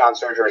Tommy John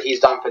surgery.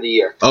 He's done for the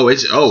year. So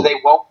they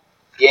won't.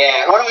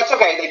 Yeah, no, it's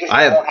okay. They just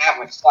won't have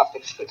much stuff.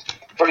 It's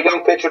for a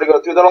young pitcher to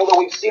go through that. Although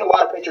we've seen a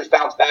lot of pitchers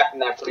bounce back from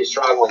that pretty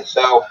strongly.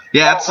 So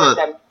yeah,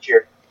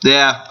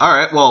 yeah. All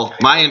right. Well,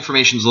 my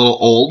information's a little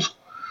old.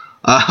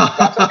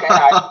 That's okay.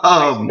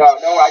 I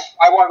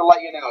wanted to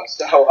let you know.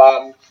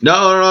 So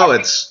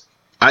no.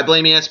 I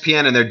blame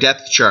ESPN and their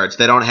depth charts.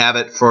 They don't have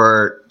it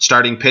for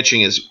starting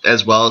pitching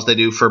as well as they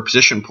do for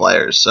position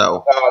players.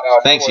 So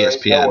thanks,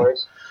 ESPN. No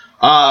worries.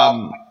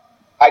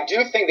 I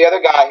do think the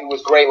other guy who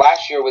was great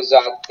last year was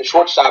the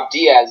shortstop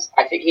Diaz.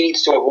 I think he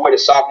needs to avoid a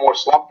sophomore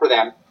slump for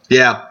them.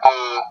 Yeah.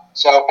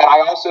 And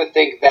I also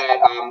think that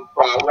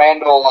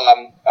Randall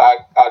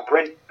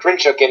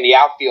Grinchuk in the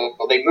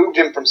outfield, they moved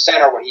him from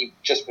center when he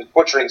just was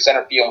butchering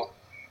center field.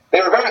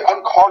 They were very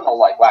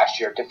un-Cardinal-like last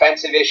year.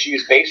 Defensive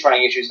issues, base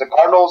running issues. The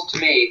Cardinals, to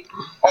me,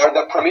 are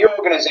the premier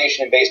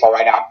organization in baseball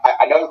right now.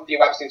 I know Theo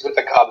Epstein's with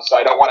the Cubs, so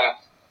I don't want to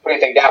put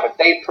anything down, but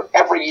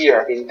every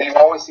year, they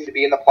always seem to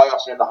be in the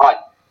playoffs and in the hunt.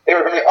 They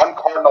were very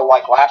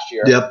un-Cardinal-like last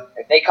year. Yep.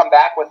 If they come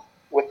back with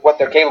what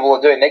they're capable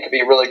of doing, they could be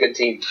a really good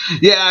team.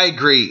 Yeah, I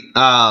agree.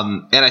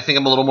 And I think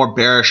I'm a little more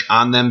bearish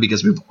on them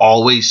because we've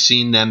always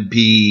seen them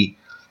be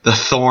the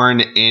thorn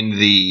in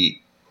the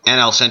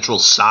NL Central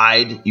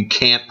side. You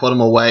can't put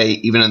them away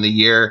even in the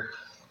year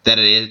that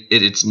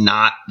it's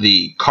not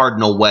the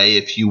cardinal way,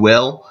 if you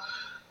will.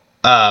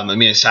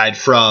 Aside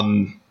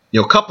from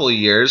a couple of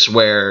years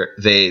where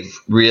they've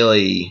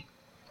really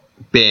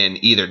been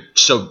either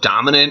so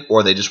dominant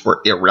or they just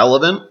were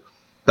irrelevant.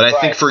 But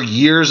I think for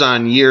years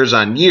on years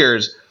on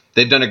years,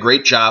 they've done a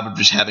great job of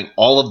just having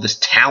all of this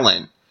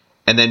talent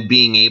and then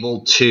being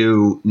able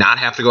to not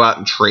have to go out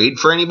and trade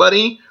for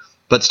anybody,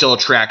 but still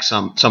attract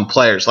some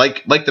players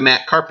like the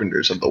Matt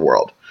Carpenters of the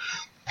world.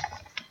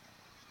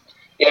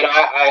 Yeah,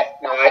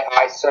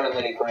 I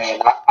certainly agree. And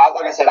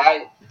like I said,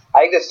 I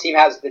think this team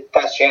has the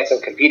best chance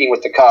of competing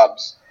with the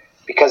Cubs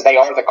because they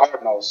are the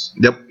Cardinals.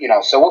 Yep.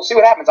 So we'll see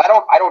what happens. I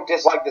don't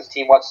dislike this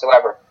team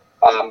whatsoever.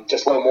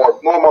 Just a little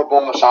more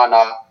bullish on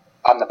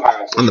the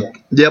Pirates.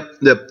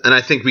 Yep. And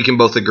I think we can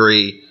both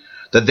agree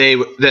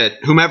that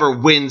whomever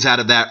wins out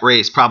of that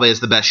race probably has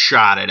the best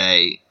shot at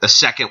a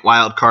second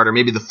wild card or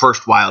maybe the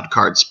first wild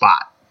card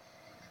spot.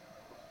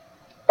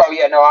 Oh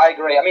yeah, no, I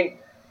agree.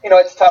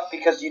 It's tough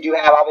because you do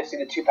have obviously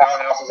the two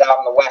powerhouses out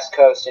on the West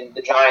Coast and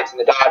the Giants and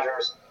the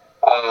Dodgers.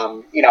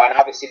 And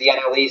obviously the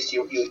NL East,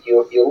 you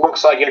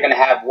looks like you're going to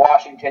have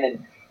Washington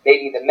and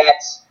maybe the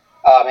Mets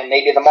and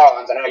maybe the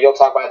Marlins. I know you'll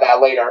talk about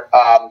that later,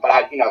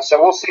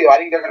 so we'll see. I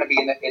think they're going to be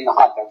in the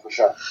hunt there for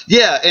sure.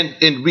 Yeah,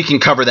 and we can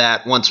cover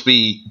that once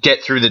we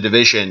get through the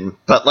division.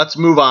 But let's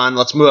move on.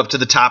 Let's move up to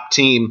the top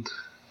team.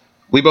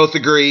 We both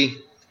agree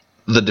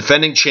the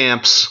defending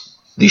champs,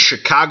 the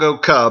Chicago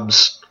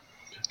Cubs,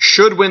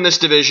 should win this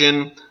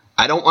division.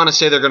 I don't want to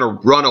say they're going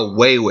to run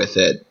away with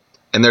it.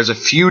 And there's a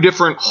few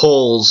different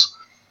holes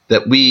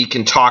that we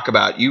can talk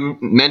about. You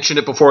mentioned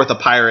it before with the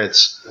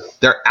Pirates.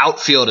 Their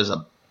outfield is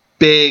a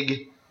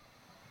big,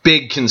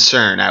 big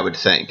concern, I would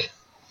think.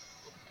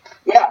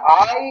 Yeah,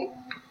 I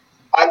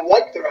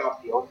like their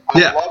outfield.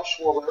 I love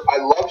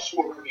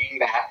Schwarber being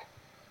back.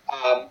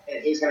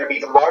 And he's going to be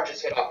the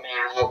largest hit-up man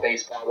in all of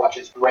baseball, which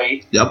is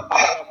great. Yep.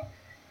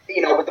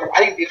 But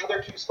I think the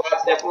other two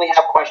spots definitely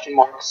have question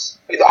marks.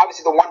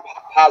 Obviously, the one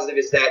positive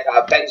is that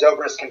Ben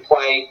Zobrist can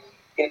play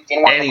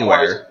in one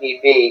anywhere of the corners if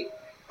need be.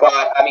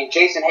 But,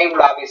 Jason Hayward,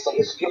 obviously,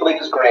 his fielding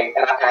is great,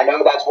 and I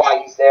know that's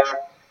why he's there.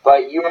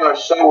 But you are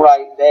so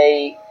right.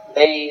 They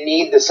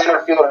need the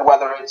center fielder,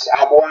 whether it's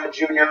Almora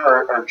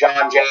Jr. or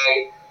John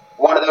Jay.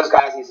 One of those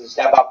guys needs to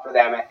step up for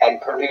them and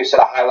produce at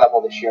a high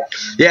level this year.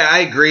 Yeah, I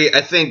agree.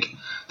 I think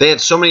they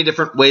have so many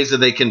different ways that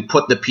they can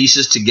put the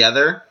pieces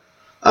together.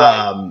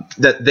 Right.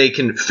 That they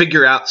can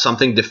figure out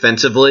something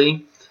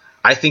defensively.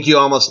 I think you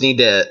almost need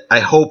to, I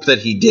hope that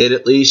he did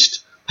at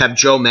least, have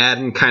Joe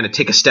Madden kind of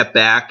take a step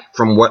back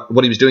from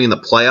what he was doing in the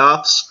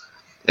playoffs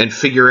and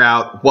figure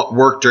out what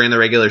worked during the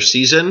regular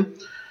season.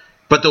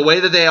 But the way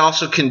that they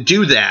also can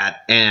do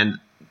that, and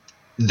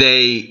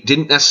they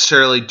didn't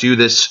necessarily do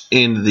this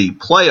in the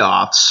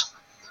playoffs,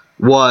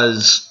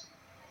 was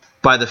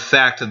by the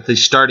fact that the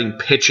starting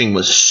pitching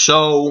was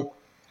so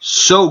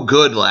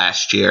good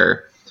last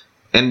year.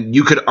 And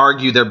you could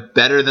argue they're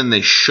better than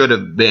they should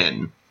have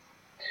been.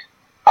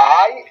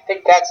 I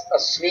think that's a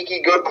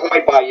sneaky good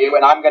point by you,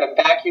 and I'm going to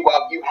back you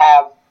up.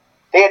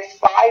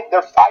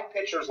 Their five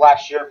pitchers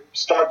last year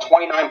start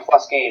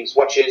 29-plus games,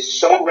 which is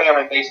so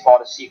rare in baseball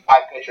to see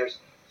five pitchers.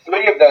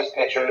 Three of those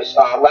pitchers,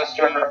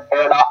 Lester,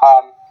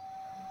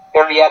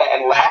 Arrieta,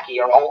 and Lackey,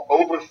 are all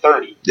over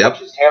 30,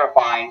 which is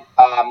terrifying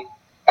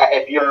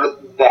if you're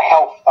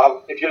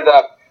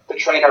the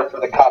trainer for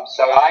the Cubs.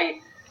 So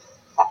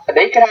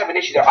they could have an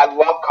issue there. I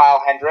love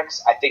Kyle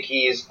Hendricks. I think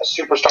he's a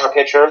superstar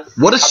pitcher.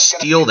 What a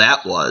steal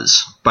that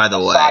was, by the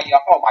way.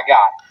 Oh, my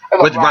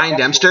God. With Ryan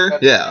Dempster?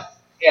 Yeah.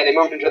 Yeah, they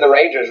moved him to the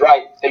Rangers,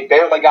 right. They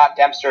barely got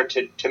Dempster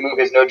to move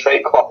his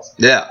no-trade clause.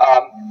 Yeah.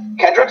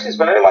 Hendricks is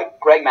very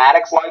Greg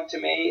Maddux-like to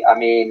me.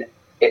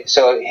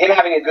 So him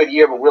having a good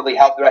year will really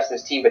help the rest of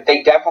this team, but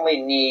they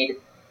definitely need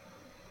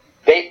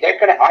 –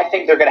 I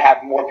think they're going to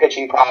have more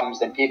pitching problems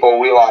than people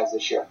realize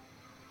this year.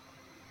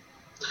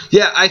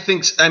 Yeah, I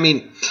think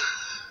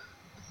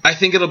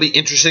it'll be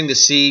interesting to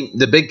see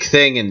the big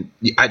thing, and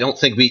I don't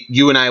think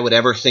you and I would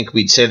ever think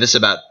we'd say this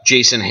about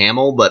Jason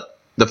Hamill, but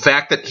the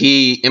fact that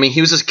he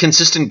was a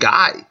consistent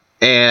guy,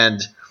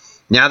 and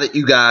now that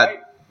you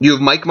have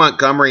Mike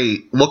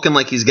Montgomery looking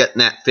like he's getting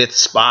that fifth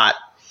spot,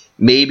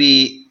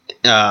 maybe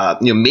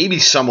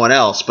someone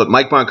else, but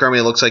Mike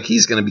Montgomery looks like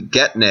he's going to be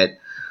getting it,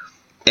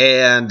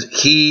 and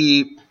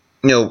he's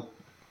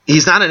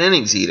not an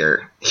innings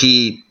eater.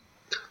 He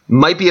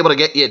might be able to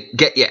get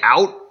you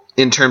out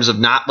in terms of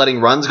not letting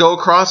runs go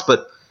across,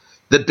 but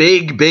the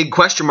big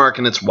question mark,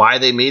 and it's why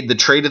they made the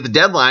trade at the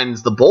deadline,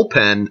 is the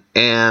bullpen.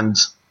 And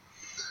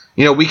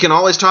we can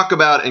always talk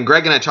about, and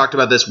Greg and I talked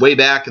about this way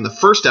back in the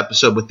first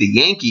episode with the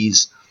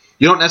Yankees,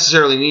 you don't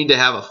necessarily need to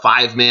have a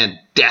 5-man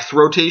death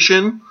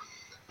rotation,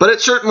 but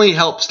it certainly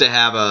helps to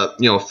have a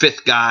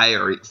fifth guy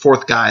or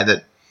fourth guy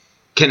that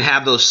can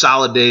have those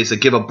solid days that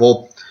give a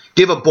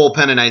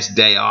bullpen a nice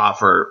day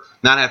off, or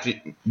not have to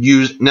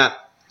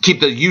keep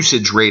the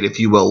usage rate, if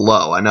you will,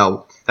 low. I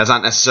know that's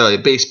not necessarily a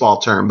baseball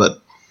term,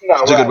 but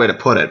it's a good way to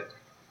put it.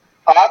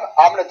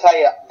 I'm going to tell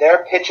you,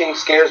 their pitching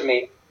scares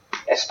me.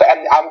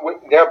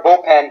 Their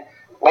bullpen,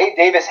 Wade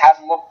Davis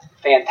hasn't looked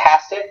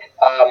fantastic.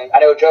 I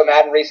know Joe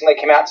Madden recently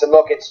came out and said,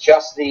 look, it's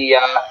just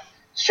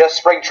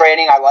spring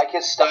training. I like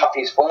his stuff.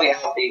 He's fully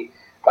healthy.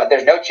 But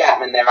there's no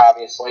Chapman there,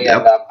 obviously.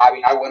 Yep.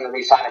 And I wouldn't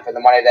re-sign him for the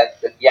money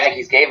that the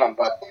Yankees gave him.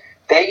 But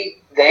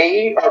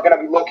they are going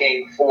to be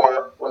looking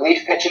for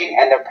relief pitching,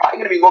 and they're probably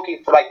going to be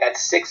looking for like that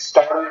sixth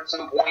starter at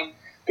some point.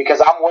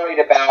 Because I'm worried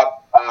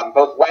about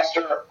both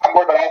Lester. I'm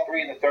worried about all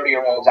three of the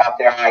 30-year-olds out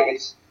there.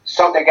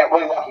 They got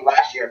really lucky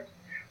last year.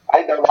 I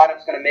think their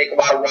lineup's going to make a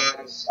lot of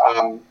runs.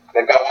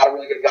 They've got a lot of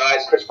really good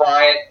guys. Chris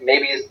Bryant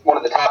maybe is one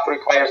of the top 3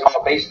 players in all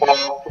of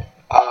baseball.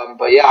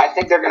 But yeah, I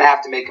think they're going to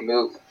have to make a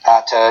move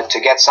to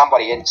get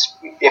somebody.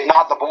 If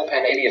not the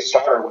bullpen, maybe a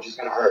starter, which is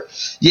going to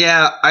hurt.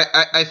 Yeah,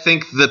 I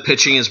think the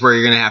pitching is where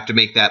you're going to have to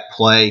make that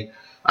play.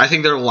 I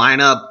think their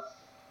lineup,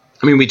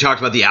 I mean, we talked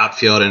about the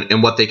outfield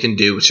and what they can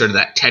do, sort of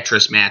that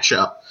Tetris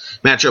matchup,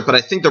 but I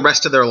think the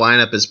rest of their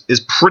lineup is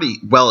pretty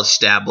well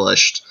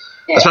established,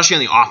 especially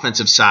on the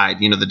offensive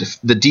side. You know,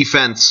 the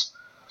defense,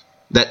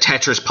 that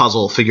Tetris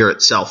puzzle will figure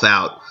itself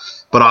out.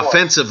 But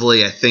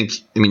offensively, I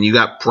mean, you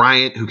got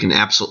Bryant, who can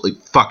absolutely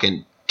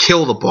fucking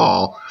kill the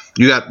ball.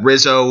 You got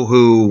Rizzo,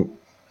 who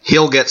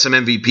he'll get some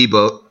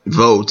MVP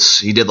votes.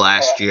 He did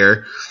last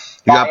year.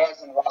 You got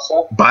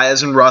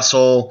Baez and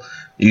Russell.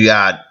 You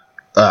got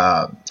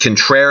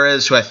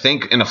Contreras, who I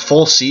think in a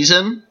full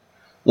season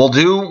he'll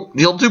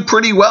do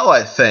pretty well,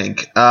 I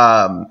think.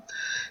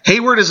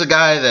 Hayward is a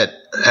guy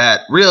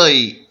that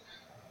really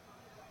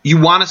you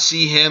want to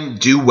see him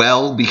do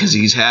well because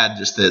he's had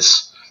just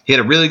this. He had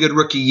a really good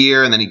rookie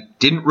year, and then he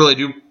didn't really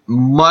do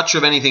much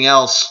of anything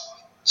else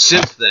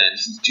since then,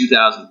 since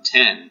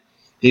 2010.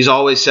 He's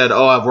always said,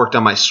 "Oh, I've worked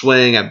on my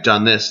swing. I've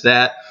done this,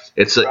 that."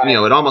 It's right. You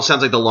know, it almost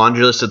sounds like the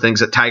laundry list of things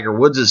that Tiger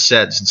Woods has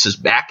said since his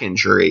back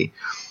injury.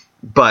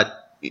 But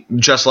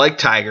just like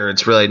Tiger,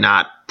 it's really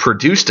not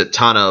produced a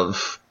ton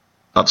of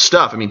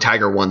stuff. I mean,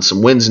 Tiger won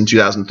some wins in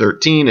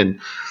 2013,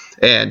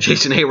 and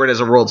Jason Hayward has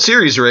a World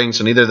Series ring,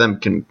 so neither of them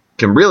can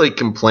really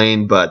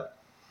complain. But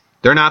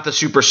they're not the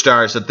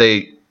superstars that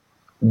they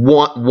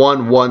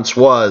one once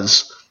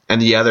was,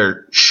 and the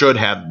other should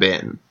have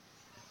been.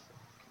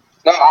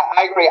 No,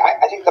 I agree.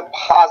 I think the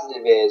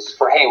positive is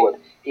for Hayward,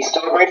 he's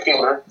still a great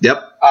fielder.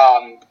 Yep.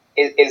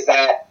 Is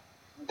that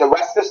the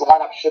rest of this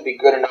lineup should be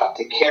good enough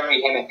to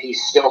carry him if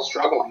he's still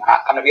struggling. I'm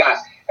going to be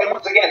honest. And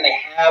once again, they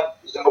have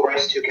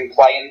Zobrist who can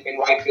play in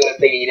right field if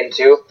they need him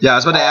to. Yeah, I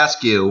was about to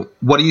ask you,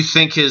 what do you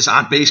think his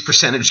on-base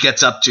percentage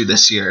gets up to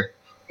this year?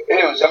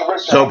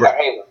 Zobrist or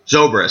Hayward?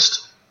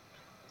 Zobrist.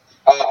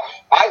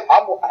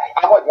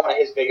 I'm like one of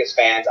his biggest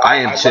fans. I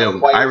am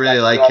too. I really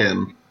like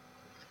him.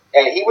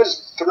 And he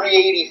was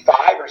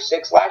 385 or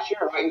 6 last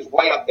year, right? He was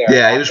way up there.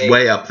 Yeah, he was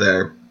way up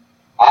there.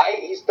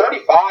 He's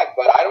 35,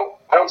 but I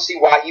don't see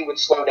why he would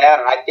slow down.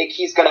 And I think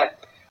he's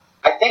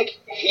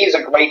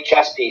a great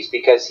chess piece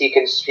because he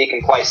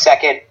can play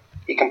second,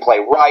 he can play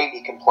right,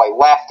 he can play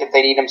left if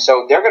they need him.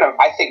 So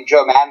I think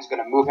Joe Madden's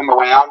gonna move him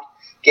around,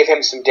 give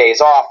him some days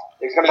off.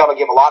 He's gonna be able to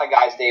give a lot of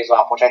guys days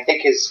off, which I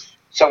think is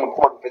so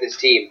important for this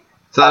team.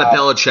 It's not a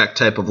Belichick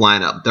type of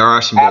lineup. There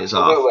are some days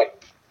off. Absolutely.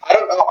 I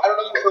don't know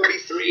if he'll be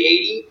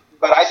 380,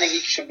 but I think he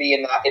should be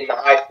in the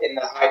high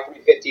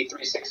 350,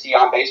 360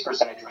 on base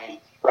percentage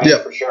range, right?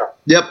 Yep. For sure.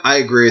 Yep, I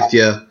agree with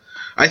you.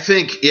 I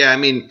think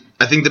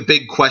the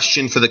big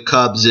question for the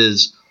Cubs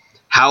is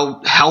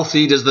how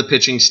healthy does the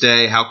pitching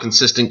stay? How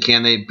consistent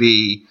can they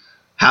be?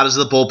 How does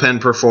the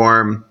bullpen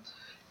perform?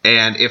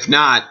 And if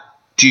not,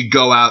 do you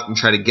go out and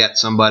try to get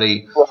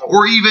somebody,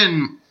 or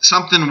even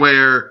something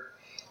where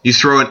you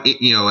throw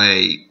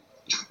a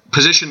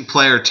position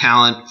player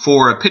talent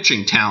for a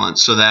pitching talent,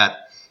 so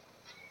that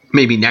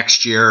maybe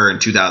next year or in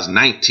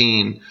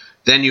 2019,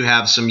 then you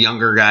have some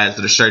younger guys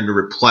that are starting to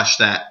replenish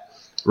that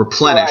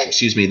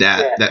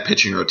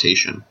pitching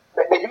rotation.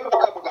 They do have a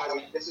couple guys. I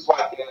mean, this is why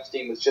the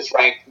team was just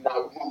ranked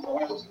the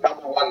world's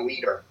number one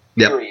leader.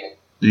 Period.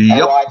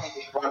 Yep. I think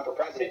he should run for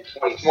president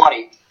in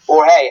 2020.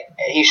 Or hey,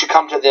 he should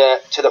come to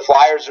the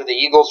Flyers or the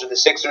Eagles or the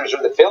Sixers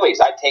or the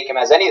Phillies. I'd take him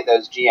as any of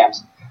those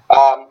GMs.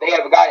 They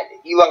have a guy,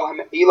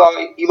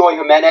 Eloy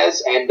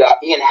Jimenez and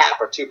Ian Happ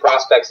are 2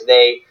 prospects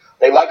they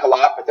like a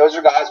lot. But those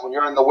are guys, when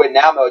you're in the win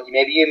now mode,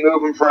 maybe you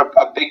move them for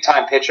a big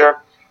time pitcher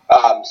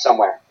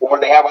somewhere, or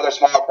they have other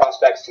smaller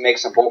prospects to make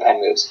some bullpen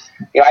moves.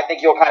 I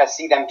think you'll kind of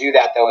see them do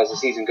that though as the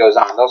season goes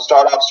on. They'll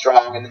start off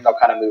strong and then they'll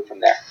kind of move from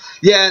there.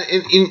 Yeah,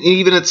 and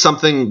even it's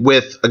something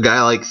with a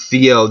guy like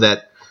Theo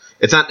that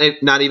it's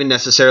not even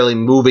necessarily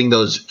moving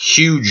those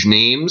huge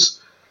names,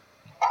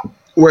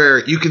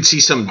 where you can see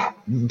some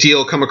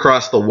deal come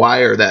across the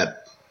wire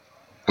that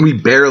we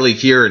barely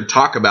hear and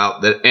talk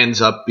about that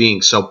ends up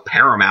being so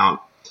paramount,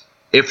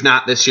 if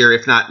not this year,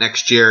 if not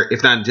next year,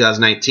 if not in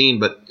 2019,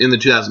 but in the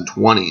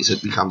 2020s,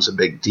 it becomes a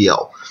big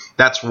deal.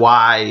 That's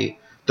why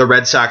the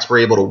Red Sox were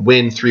able to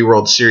win 3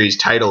 World Series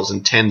titles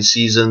in 10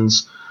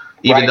 seasons,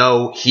 even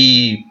though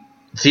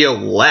Theo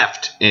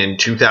left in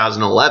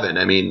 2011.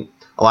 I mean,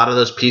 a lot of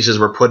those pieces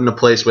were put into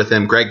place with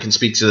him. Greg can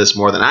speak to this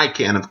more than I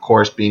can, of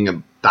course, being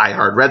a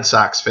diehard Red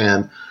Sox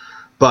fan.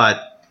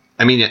 But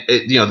I mean,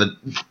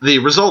 the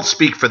results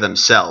speak for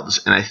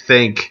themselves, and I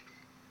think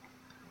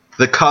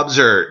the Cubs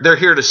they're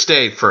here to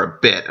stay for a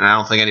bit, and I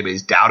don't think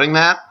anybody's doubting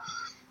that.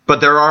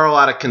 But there are a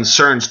lot of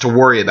concerns to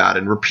worry about,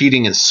 and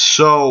repeating is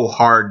so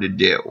hard to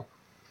do.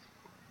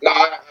 No,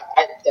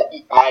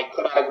 I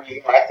could not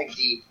agree more. I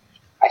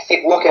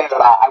think looking at it,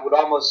 I would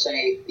almost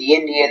say the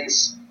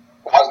Indians.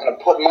 If I was going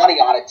to put money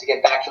on it to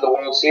get back to the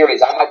World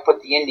Series, I might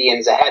put the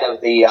Indians ahead of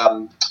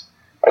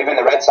or even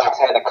the Red Sox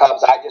ahead of the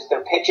Cubs.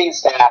 Their pitching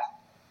staff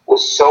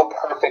was so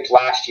perfect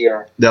last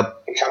year.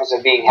 Yep. In terms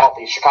of being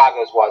healthy.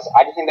 Chicago's was.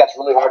 I just think that's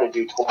really hard to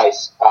do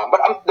twice. But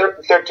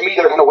to me,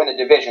 they're going to win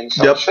the division,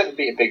 so It shouldn't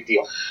be a big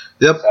deal.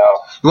 Yep. So,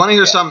 you want to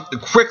hear something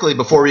quickly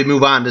before we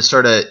move on to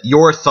sort of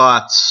your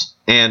thoughts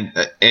and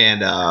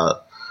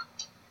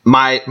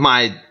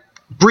my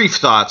brief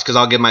thoughts, because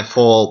I'll give my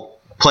full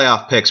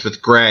playoff picks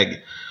with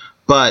Greg.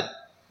 But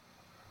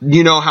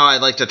you know how I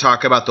like to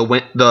talk about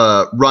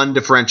the run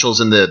differentials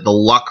and the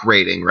luck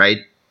rating, right?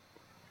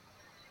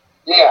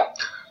 Yeah.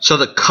 So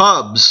the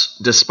Cubs,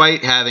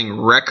 despite having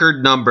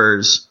record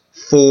numbers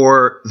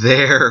for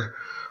their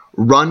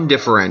run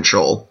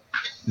differential,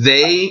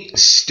 they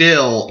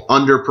still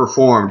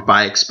underperformed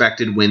by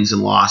expected wins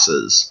and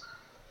losses.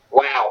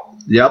 Wow.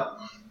 Yep.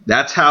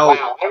 That's how.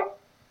 Wow.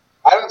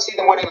 I don't see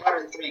them winning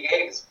 103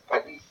 games,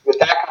 but with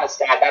that kind of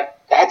stat,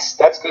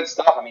 that's good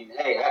stuff. I mean,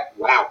 hey,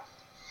 wow.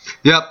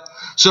 Yep.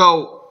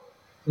 So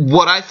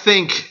what I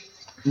think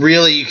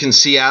really you can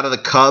see out of the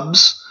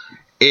Cubs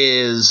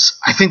is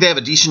I think they have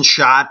a decent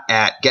shot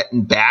at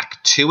getting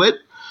back to it.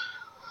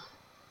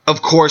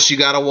 Of course, you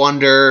got to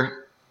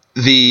wonder,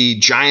 the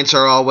Giants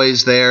are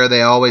always there.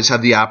 They always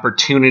have the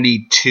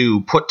opportunity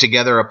to put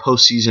together a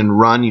postseason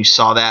run. You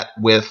saw that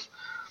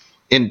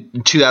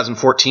in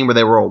 2014 where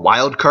they were a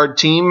wild card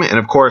team. And,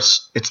 of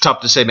course, it's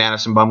tough to say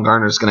Madison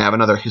Bumgarner is going to have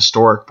another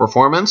historic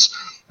performance.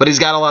 But he's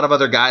got a lot of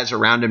other guys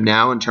around him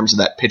now in terms of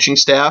that pitching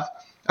staff.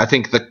 I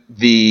think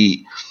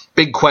the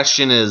big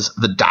question is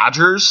the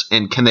Dodgers,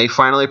 and can they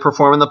finally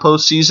perform in the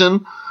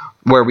postseason,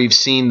 where we've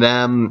seen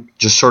them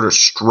just sort of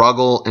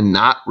struggle and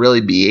not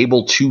really be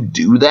able to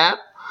do that.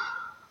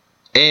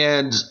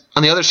 And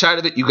on the other side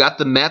of it, you got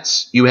the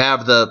Mets. You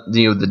have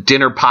the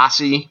dinner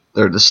posse,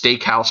 or the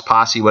steakhouse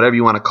posse, whatever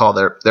you want to call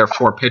their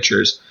four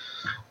pitchers.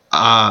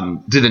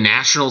 Do the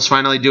Nationals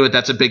finally do it?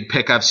 That's a big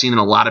pick I've seen in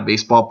a lot of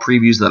baseball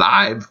previews that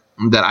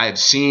I've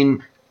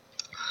seen.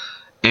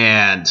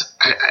 And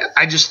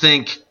I just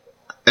think,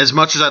 as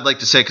much as I'd like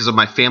to say, because of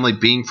my family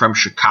being from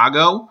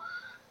Chicago,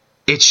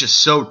 it's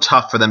just so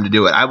tough for them to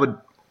do it. I would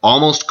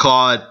almost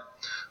call it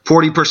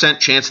 40%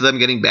 chance of them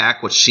getting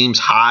back, which seems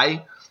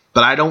high,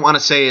 but I don't want to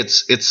say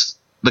it's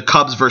the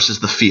Cubs versus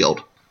the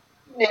field.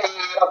 Yeah,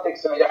 I don't think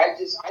so.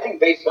 I think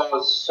baseball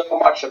is so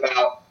much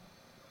about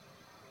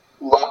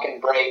luck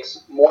and breaks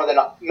more than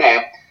a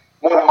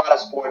lot of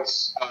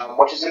sports,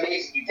 which is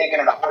amazing. You think in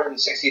a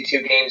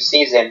 162 game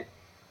season,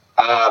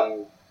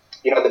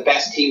 the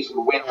best teams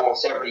would win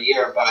almost every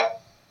year,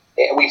 but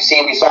we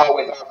saw it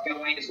with our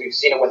Phillies, we've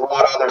seen it with a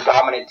lot of other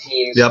dominant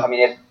teams. Yep. I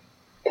mean,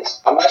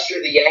 unless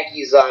you're the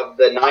Yankees of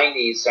the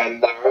 90s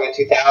and the early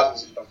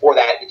 2000s and before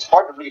that, it's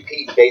hard to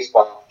repeat in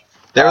baseball.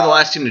 They were the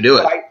last team to do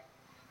it.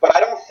 But I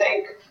don't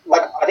think,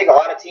 I think a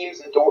lot of teams,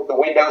 the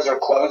windows are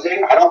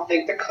closing. I don't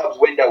think the Cubs'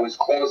 window is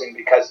closing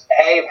because,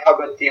 A, of how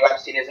good Theo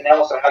Epstein is, and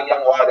also how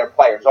young a lot of their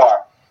players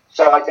are.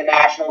 So, the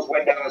Nationals'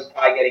 window is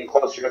probably getting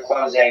closer to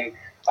closing.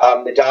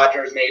 The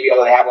Dodgers, maybe,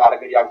 although they have a lot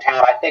of good young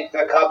talent. I think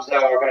the Cubs, though,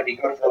 are going to be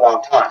good for a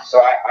long time.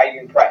 So I'm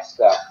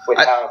impressed with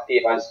how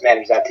Theo has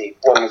managed that team,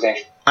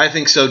 organization. I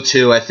think so,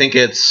 too. I think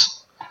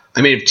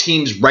if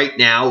teams right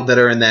now that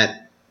are in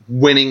that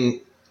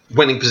winning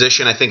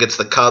position, I think it's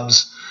the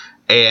Cubs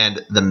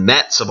and the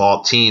Mets of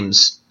all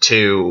teams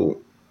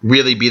to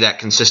really be that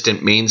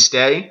consistent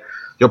mainstay.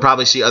 You'll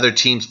probably see other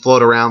teams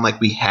float around like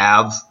we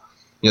have.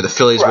 The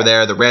Phillies were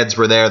there, the Reds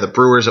were there, the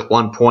Brewers at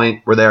one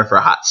point were there for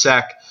a hot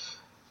sec.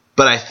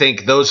 But I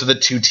think those are the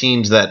two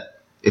teams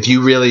that, if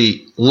you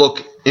really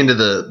look into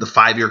the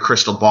 5-year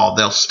crystal ball,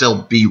 they'll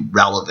still be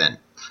relevant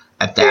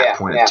at that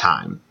point in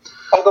time.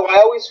 Although I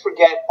always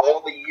forget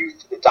all the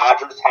youth the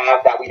Dodgers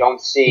have that we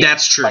don't see.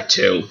 That's true,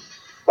 too.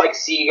 Like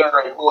Seager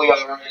and Julio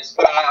Urias.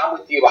 But I'm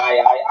with you.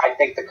 I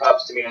think the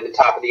Cubs, to me, are the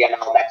top of the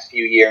NL next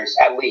few years,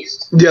 at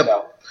least. Yep.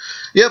 So.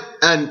 Yep.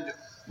 And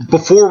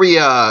before we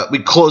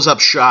close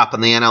up shop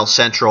on the NL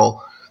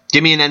Central,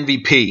 give me an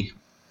MVP.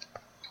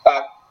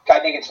 I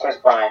think it's Chris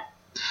Bryant.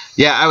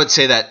 Yeah, I would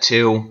say that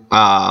too.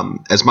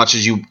 As much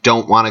as you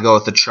don't want to go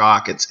with the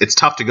chalk, it's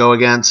tough to go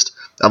against.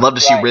 I'd love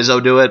to see Rizzo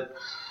do it.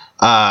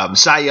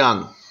 Cy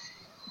Young.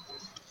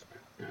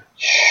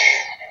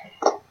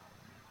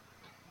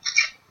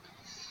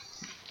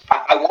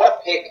 I want to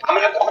pick. I'm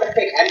going to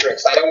pick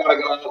Hendricks. I don't want to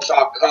go all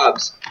chalk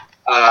Cubs,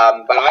 but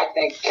I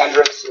think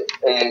Hendricks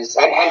is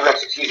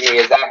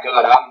that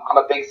good. I'm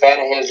a big fan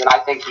of his, and I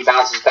think he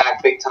bounces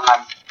back big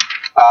time.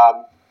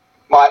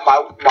 My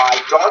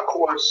dark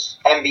horse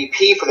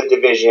MVP for the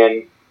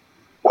division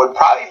would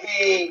probably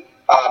be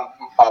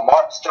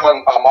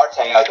Sterling Marte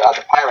of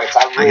the Pirates.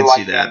 I really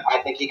like that. him.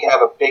 I think he can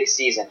have a big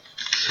season.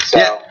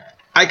 So.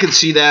 I could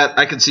see that.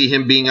 I could see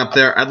him being up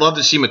there. I'd love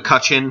to see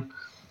McCutchen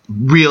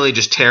really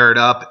just tear it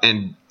up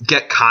and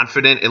get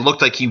confident. It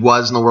looked like he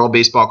was in the World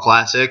Baseball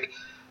Classic.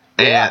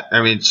 Yeah. And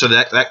I mean, so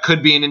that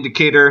could be an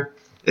indicator.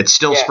 It's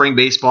still spring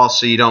baseball,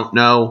 so you don't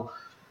know.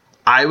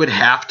 I would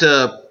have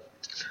to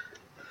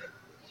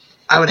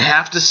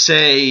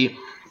say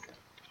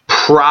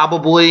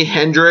probably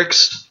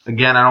Hendricks.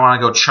 Again, I don't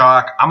want to go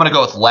chalk. I'm going to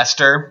go with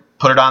Lester.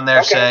 Put it on there.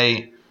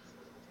 Okay.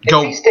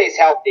 Go. If he stays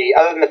healthy,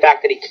 other than the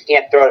fact that he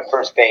can't throw to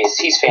first base,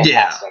 he's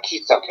fantastic. Yeah.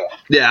 He's so good.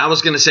 Yeah, I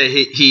was going to say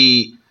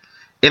he,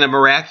 in a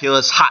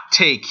miraculous hot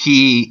take,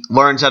 he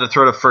learns how to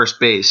throw to first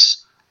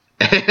base.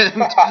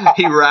 And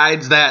he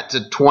rides that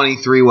to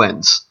 23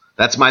 wins.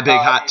 That's my big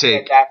hot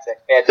take. Fantastic.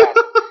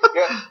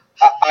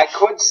 I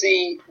could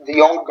see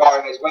the old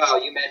guard as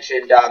well. You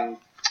mentioned,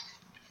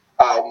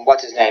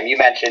 what's his name? You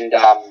mentioned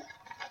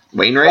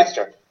Wainwright?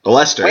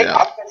 Lester, yeah.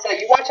 I was going to say,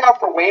 you watch out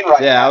for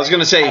Wainwright. Yeah, I was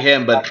going to say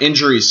him, but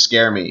injuries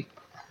scare me.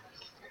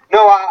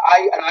 No,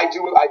 I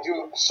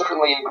do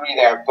certainly agree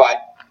there, but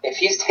if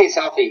he stays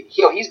healthy,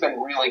 he's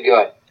been really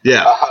good.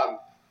 Yeah.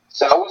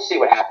 So we'll see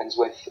what happens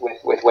with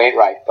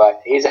Wainwright,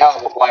 but he's a hell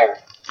of a player.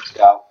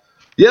 So.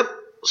 Yep.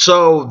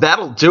 So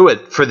that'll do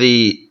it for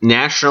the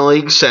National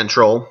League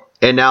Central.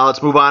 And now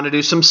let's move on to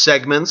do some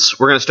segments.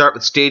 We're going to start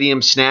with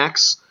Stadium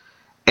Snacks.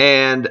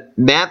 And,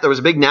 Matt, there was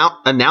a big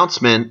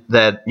announcement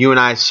that you and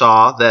I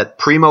saw that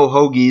Primo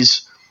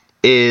Hoagies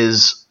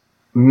is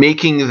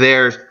making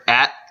their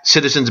at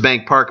Citizens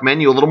Bank Park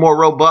menu a little more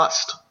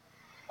robust.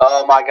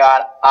 Oh, my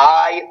God.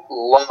 I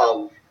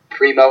love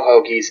Primo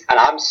Hoagies, and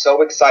I'm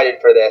so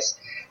excited for this.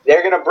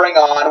 They're going to bring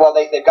on, well,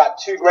 they've got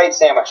two great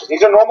sandwiches.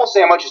 These are normal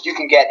sandwiches you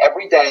can get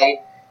every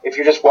day if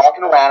you're just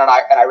walking around, and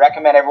I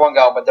recommend everyone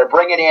go. But they're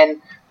bringing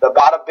in the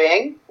Bada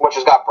Bing, which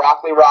has got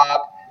broccoli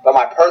rabe, but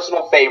my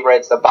personal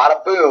favorites, the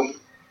Bada Boom,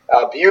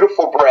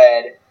 beautiful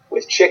bread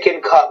with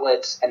chicken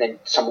cutlets and then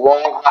some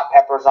long hot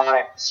peppers on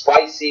it,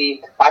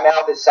 spicy. My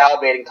mouth is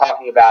salivating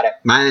talking about it.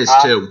 Mine is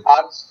too.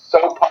 I'm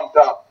so pumped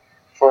up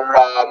for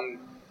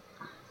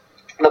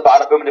the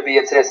Bada Boom to be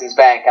at Citizens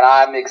Bank, and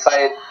I'm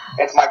excited.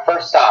 It's my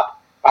first stop.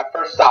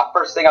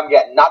 First thing I'm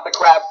getting. Not the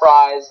crab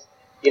fries,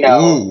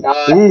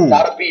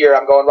 not a beer.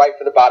 I'm going right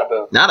for the Bada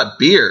Boom. Not a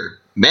beer.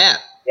 Matt.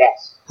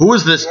 Yes. Who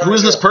is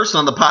this person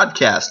on the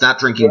podcast not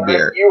drinking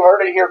beer? You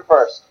heard it here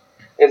first.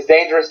 It's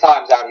dangerous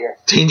times out here.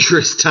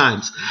 Dangerous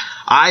times.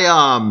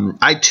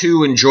 I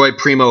too enjoy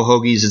Primo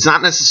Hoagies. It's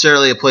not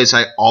necessarily a place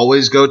I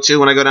always go to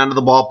when I go down to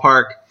the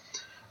ballpark.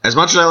 As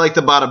much as I like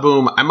the Bada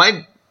Boom, I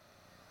might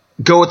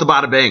go with the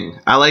Bada Bing.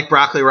 I like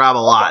broccoli rabe a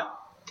lot.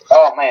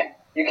 Oh, man.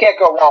 You can't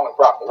go wrong with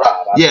broccoli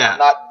rabe. I'm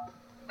not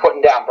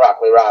putting down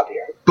broccoli rabe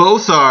here.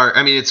 Both are,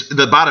 it's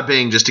the Bada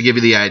Bing, just to give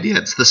you the idea.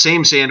 It's the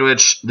same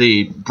sandwich,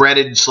 the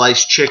breaded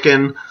sliced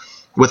chicken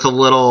with a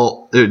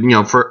little,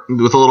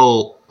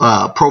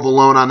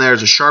 provolone on there.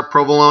 There's a sharp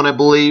provolone, I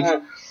believe.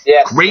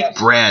 Yes, Great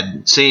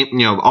bread. Same,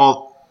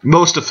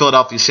 most of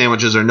Philadelphia's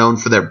sandwiches are known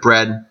for their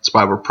bread. That's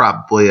why we're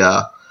probably,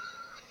 a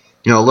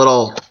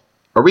little.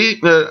 I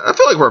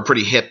feel like we're a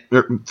pretty hip,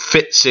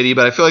 fit city,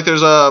 but I feel like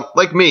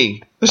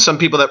there's some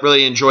people that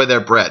really enjoy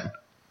their bread.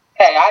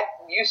 Hey,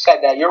 you said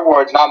that. Your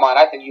words, not mine.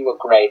 I think you look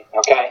great,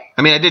 okay?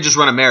 I did just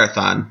run a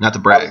marathon, not to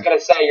brag. I was going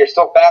to say, you're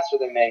still faster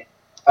than me.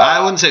 I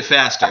wouldn't say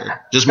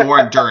faster, just more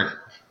endurant.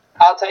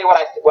 I'll tell you what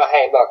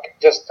hey, look,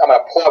 I'm going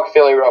to plug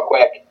Philly real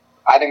quick.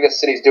 I think this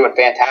city's doing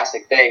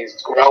fantastic things.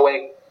 It's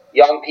growing.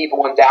 Young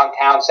people in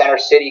downtown Center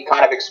City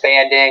kind of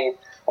expanding.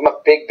 I'm a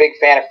big, big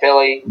fan of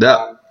Philly.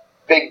 Yeah.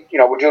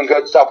 We're doing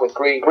good stuff with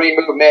Green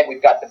Movement.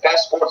 We've got the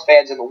best sports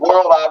fans in the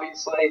world,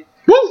 obviously.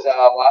 Woo!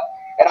 So,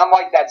 and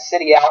unlike that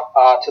city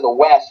out to the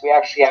west, we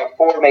actually have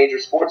 4 major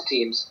sports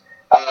teams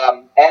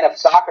and a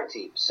soccer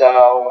team.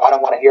 So I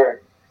don't want to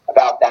hear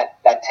about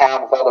that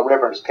town with all the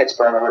rivers,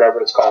 Pittsburgh or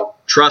whatever it's called.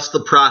 Trust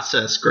the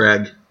process,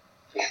 Greg.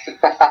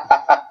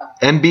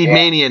 Embiid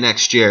Mania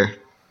next year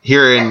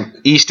here in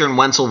eastern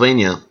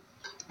Pennsylvania.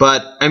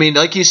 But,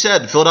 like you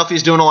said,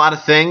 Philadelphia's doing a lot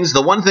of things.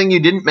 The one thing you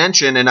didn't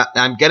mention, and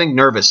I'm getting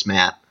nervous,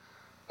 Matt.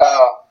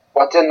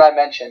 What didn't I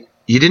mention?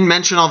 You didn't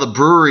mention all the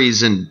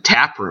breweries and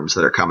tap rooms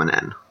that are coming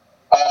in.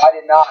 I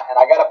did not, and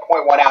I got to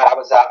point one out. I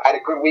had a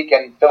good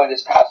weekend in Philly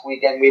this past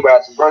weekend. We were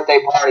at some birthday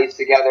parties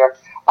together.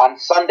 On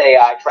Sunday,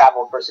 I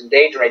traveled for some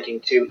day drinking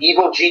to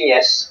Evil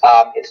Genius.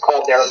 It's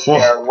called their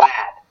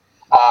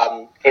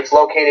Lad. It's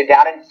located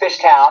down in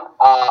Fishtown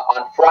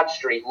on Front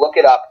Street. Look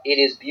it up. It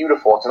is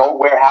beautiful. It's an old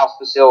warehouse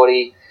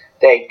facility.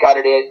 They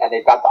gutted it, and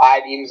they've got the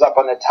I-beams up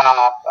on the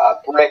top,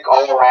 brick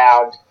all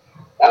around.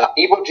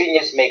 Evil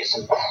Genius makes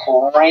some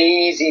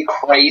crazy,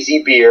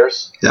 crazy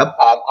beers. Yep.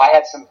 I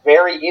had some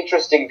very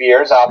interesting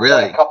beers. I'll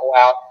really? Put a couple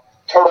out.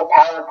 Turtle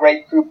Power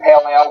Grapefruit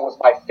Pale Ale was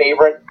my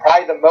favorite.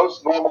 Probably the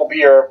most normal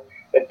beer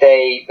that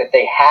they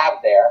have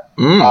there.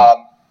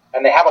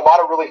 And they have a lot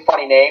of really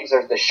funny names.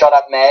 There's the Shut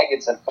Up Meg.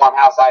 It's a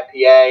Farmhouse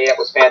IPA. It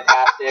was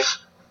fantastic.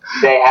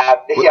 They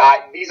have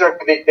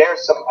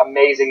there's some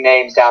amazing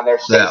names down there.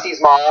 Stacy's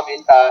Mom.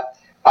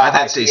 I've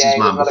had Stacy's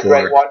Mom another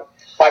before. Great one.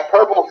 My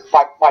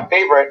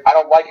favorite. I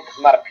don't like it because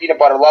I'm not a peanut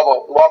butter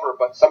lover,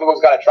 but some of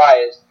those got to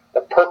try is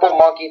the Purple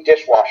Monkey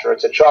dishwasher.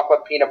 It's a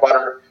chocolate peanut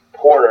butter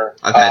porter.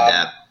 I've had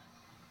that.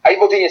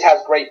 Evil Genius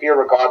has great beer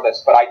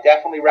regardless, but I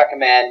definitely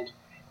recommend,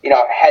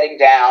 heading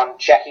down,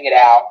 checking it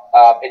out.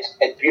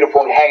 It's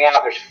beautiful to hang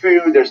out. There's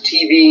food, there's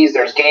TVs,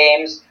 there's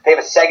games. They have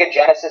a Sega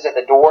Genesis at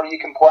the door you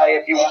can play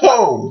if you want.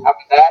 Whoa.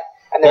 After that.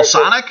 And there's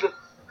Sonic? No,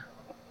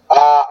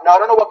 I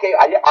don't know what game.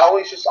 I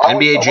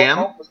NBA Jam?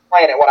 was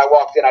playing it when I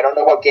walked in. I don't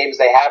know what games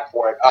they had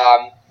for it.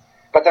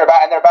 But they're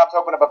about to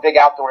open up a big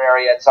outdoor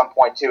area at some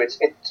point too.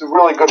 It's a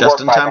really good.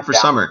 Just in time for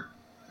summer.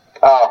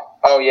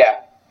 Oh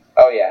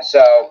yeah.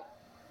 So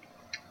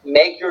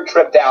make your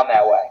trip down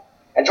that way.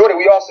 And Jordan,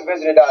 we also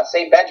visited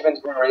St. Benjamin's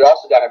Brewery,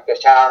 also down in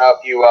Fishtown. I don't know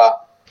if you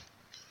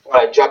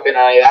want to jump in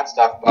on any of that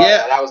stuff. But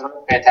yeah, that was a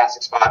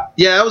fantastic spot.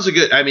 Yeah, that was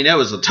that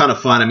was a ton of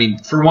fun. I mean,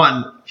 for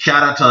one,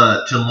 shout out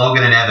to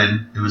Logan and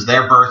Evan. It was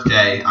their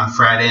birthday on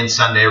Friday and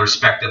Sunday,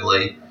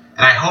 respectively.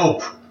 And I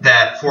hope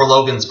that for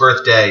Logan's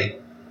birthday,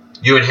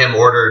 you and him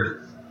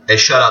ordered a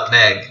Shut Up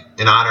Meg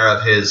in honor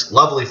of his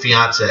lovely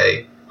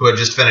fiance who had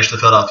just finished the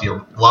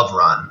Philadelphia Love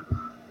Run.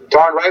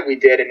 Darn right we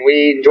did, and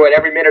we enjoyed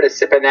every minute of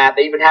sipping that.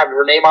 They even have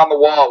her name on the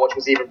wall, which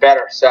was even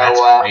better. So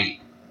that's great.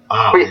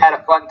 We had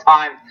a fun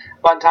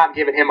time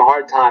giving him a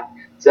hard time.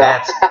 So.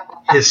 That's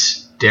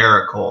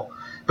hysterical.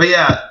 But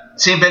yeah,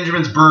 St.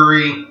 Benjamin's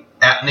Brewery,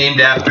 named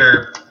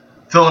after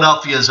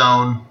Philadelphia's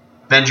own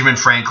Benjamin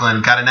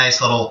Franklin. Got a nice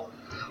little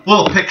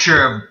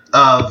picture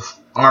of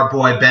our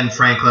boy Ben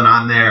Franklin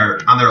on their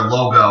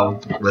logo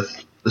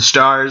with the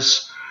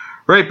stars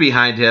right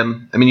behind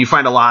him. I mean, you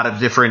find a lot of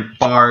different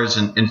bars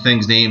and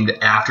things named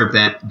after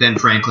Ben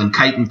Franklin.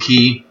 Kite and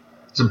Key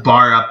is a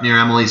bar up near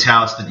Emily's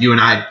house that you and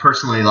I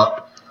personally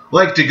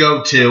like to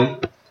go to.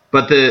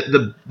 But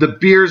the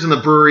beers in the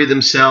brewery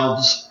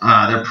themselves,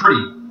 they're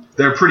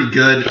pretty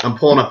good. I'm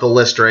pulling up the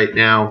list right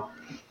now.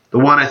 The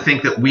one I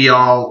think that we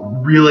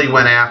all really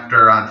went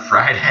after on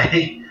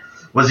Friday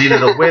was either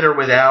the With or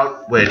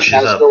Without, which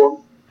is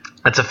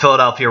that's a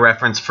Philadelphia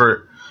reference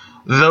for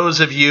those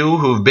of you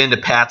who've been to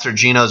Pat's or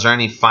Gino's or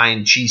any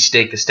fine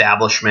cheesesteak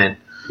establishment.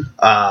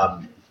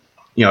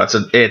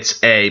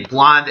 It's a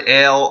blonde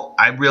ale.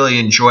 I really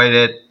enjoyed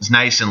it. It's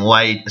nice and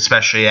light,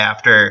 especially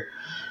after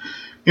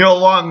a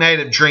long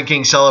night of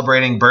drinking,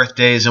 celebrating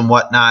birthdays and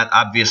whatnot.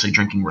 Obviously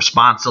drinking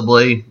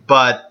responsibly,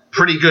 but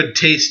pretty good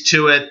taste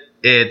to it.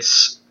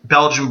 It's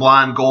Belgian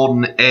blonde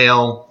golden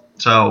ale.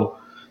 So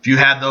if you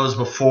had those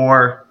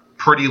before,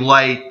 pretty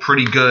light,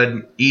 pretty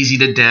good, easy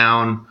to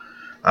down.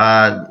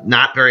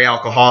 Not very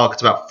alcoholic.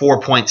 It's about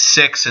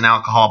 4.6 in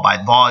alcohol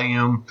by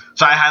volume.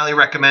 So I highly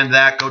recommend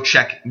that. Go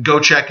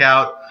check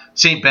out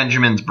St.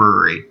 Benjamin's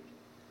Brewery.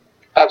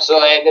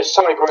 Absolutely. And there's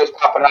so many breweries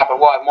popping up, and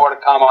we'll have more to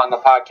come on the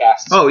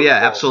podcast. Oh yeah,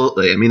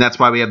 absolutely. I mean, that's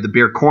why we have the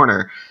beer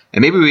corner,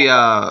 and maybe we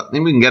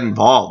can get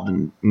involved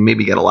and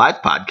maybe get a live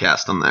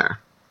podcast on there.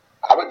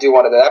 I would do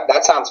one of that.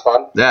 That sounds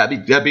fun. Yeah,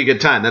 that'd be a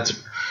good time.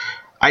 That's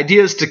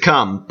ideas to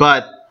come.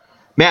 But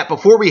Matt,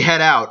 before we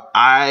head out,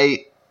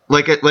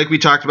 like we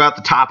talked about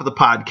at the top of the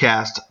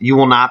podcast, you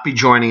will not be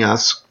joining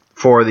us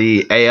for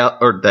the AL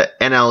or the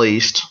NL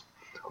East.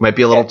 Might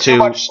be a little too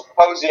much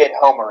supposed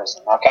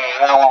homerism. Okay,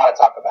 I don't want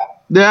to talk about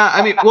it. Yeah,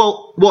 I mean,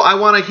 well, I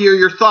want to hear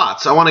your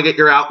thoughts. I want to get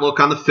your outlook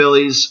on the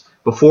Phillies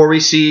before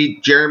we see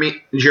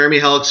Jeremy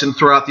Hellickson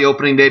throw out the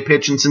opening day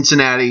pitch in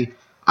Cincinnati.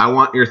 I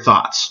want your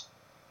thoughts.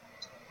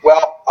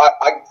 Well,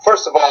 I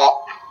first of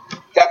all,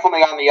 definitely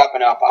on the up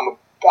and up.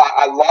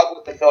 I love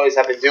what the Phillies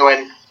have been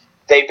doing.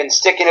 They've been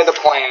sticking to the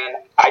plan.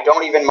 I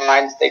don't even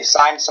mind. They've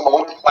signed some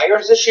older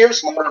players this year,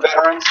 some older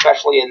veterans,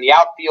 especially in the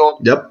outfield.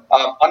 Yep.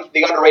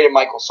 The underrated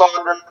Michael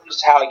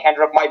Saunders, Howie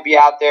Kendrick might be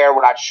out there.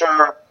 We're not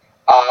sure.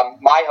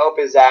 My hope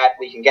is that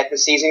we can get the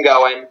season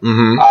going.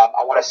 Mm-hmm.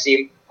 I want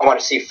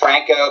to see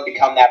Franco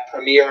become that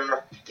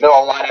premier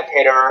middle lineup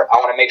hitter. I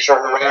want to make sure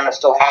Herrera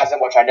still has it,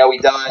 which I know he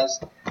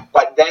does.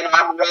 But then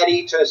I'm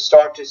ready to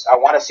start to. I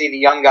want to see the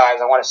young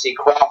guys. I want to see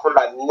Crawford.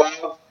 I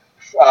love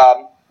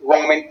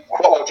Roman.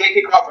 Well,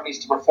 J.P. Crawford needs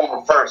to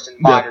perform first in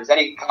the minors. Then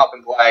he can come up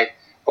and play.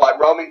 But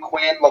Roman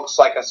Quinn looks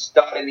like a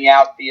stud in the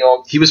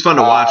outfield. He was fun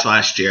to watch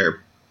last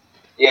year.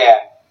 Yeah.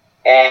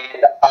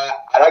 And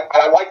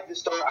I like the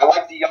start. I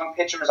like the young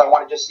pitchers. I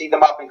want to just see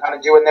them up and kind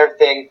of doing their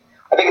thing.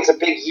 I think it's a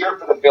big year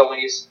for the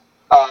Phillies.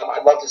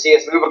 I'd love to see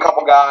us move a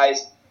couple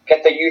guys,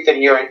 get the youth in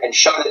here, and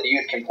show that the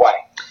youth can play.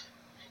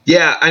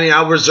 Yeah, I mean,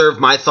 I'll reserve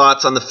my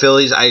thoughts on the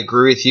Phillies. I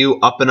agree with you,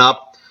 up and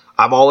up.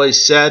 I've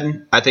always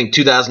said I think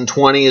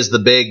 2020 is the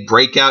big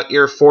breakout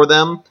year for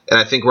them, and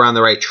I think we're on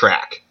the right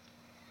track.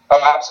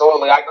 Oh,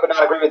 absolutely. I could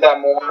not agree with that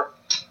more.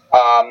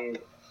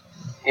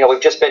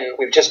 We've just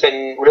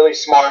been really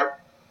smart.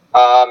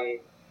 And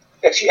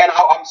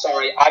I'm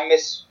sorry, I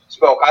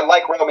misspoke. I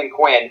like Roman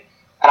Quinn,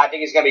 and I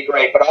think he's going to be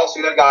great. But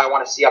also the other guy I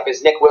want to see up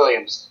is Nick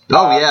Williams.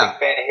 Oh yeah, big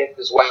fan of his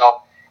as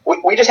well.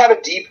 We just have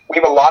we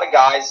have a lot of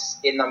guys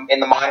in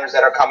the minors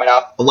that are coming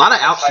up. A lot of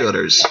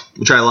outfielders,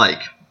 which I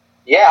like.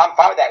 Yeah, I'm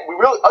fine with that. We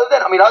really,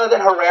 other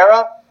than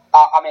Herrera,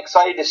 I'm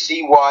excited to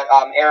see what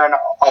Aaron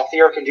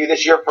Althea can do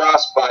this year for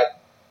us. But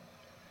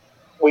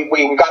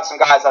we got some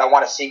guys that I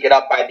want to see get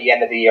up by the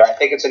end of the year. I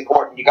think it's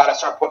important. You got to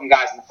start putting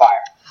guys in the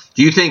fire.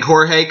 Do you think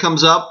Jorge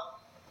comes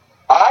up?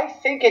 I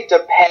think it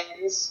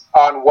depends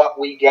on what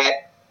we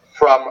get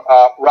from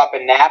Rupp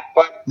and Knapp,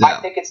 but I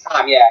think it's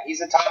time. Yeah,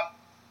 he's a top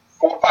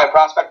 4 or 5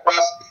 prospect for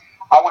us.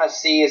 I want to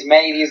see as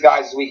many of these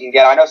guys as we can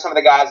get. I know some of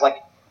the guys like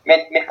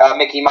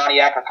Mickey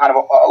Moniak are kind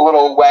of a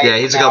little away. Yeah,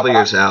 he's a couple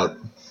years out.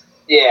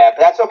 Yeah,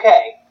 but that's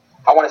okay.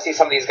 I want to see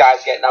some of these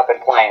guys getting up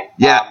and playing.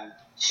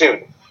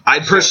 Soon.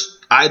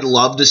 I'd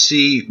love to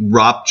see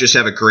Rupp just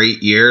have a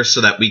great year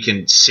so that we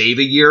can save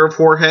a year of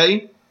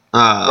Jorge.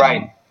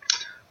 Right.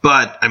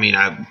 But, I mean,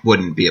 I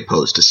wouldn't be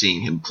opposed to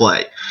seeing him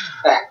play.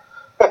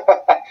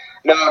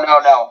 No.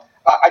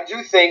 I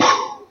do think,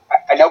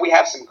 I know we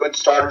have some good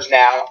starters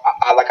now.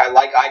 I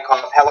like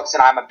Eichhoff.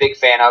 Hellickson I'm a big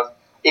fan of.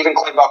 Even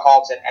Clay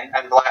Buchholz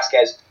and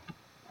Velasquez.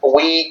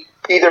 We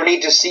either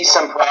need to see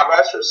some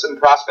progress or some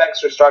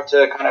prospects or start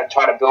to kind of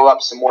try to build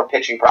up some more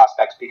pitching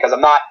prospects because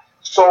I'm not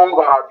sold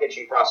on our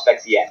pitching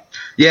prospects yet.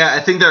 Yeah, I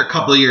think they're a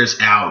couple of years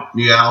out.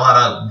 You got a lot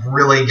of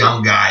really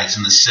young guys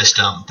in the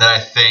system that I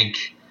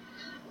think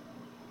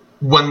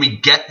when we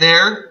get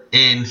there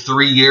in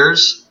 3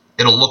 years,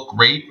 it'll look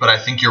great, but I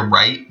think you're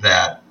right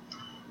that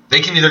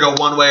they can either go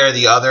one way or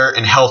the other,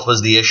 and health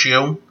was the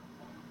issue.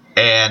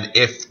 And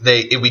if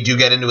we do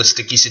get into a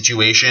sticky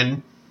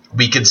situation,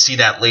 we could see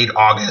that late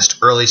August,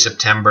 early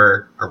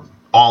September, or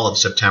all of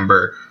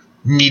September,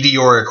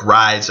 meteoric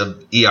rise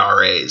of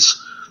ERAs.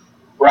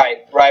 Right.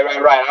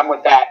 I'm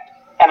with that.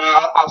 And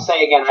I'll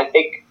say again, I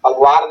think a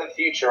lot of the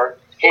future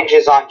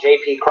hinges on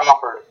J.P.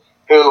 Crawford,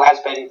 who has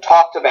been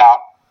talked about.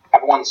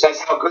 Everyone says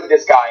how good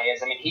this guy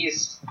is. I mean,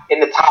 he's in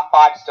the top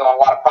 5 still on a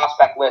lot of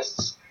prospect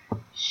lists.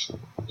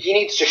 He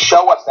needs to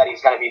show us that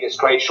he's going to be this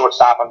great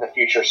shortstop of the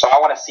future. So I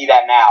want to see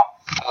that now.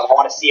 I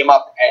want to see him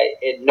up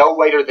in no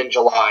later than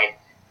July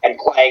and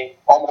playing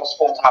almost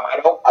full time.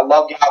 I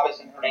love Galvis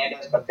and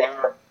Hernandez, but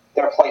they're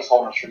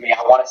placeholders for me.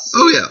 I want to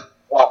see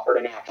Crawford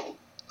in action.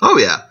 Oh,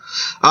 yeah.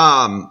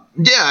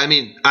 I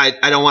mean,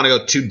 I don't want to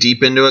go too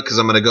deep into it because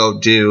I'm going to go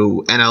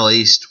do NL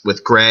East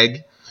with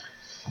Greg,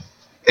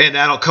 and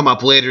that'll come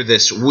up later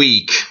this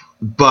week.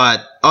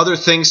 But other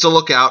things to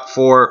look out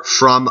for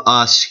from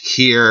us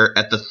here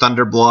at the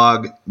Thunder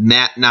Blog,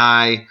 Matt and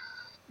I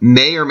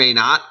may or may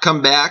not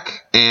come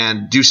back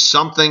and do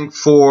something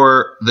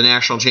for the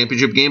national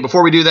championship game.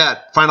 Before we do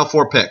that, final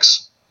 4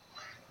 picks.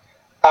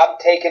 I'm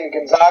taking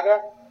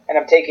Gonzaga, and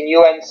I'm taking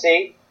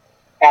UNC.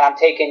 And I'm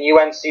taking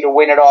UNC to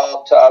win it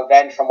all to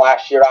avenge from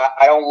last year.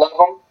 I don't love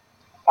them.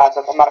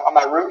 I'm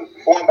not rooting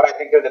for them, but I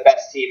think they're the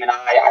best team, and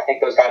I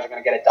think those guys are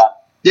going to get it done.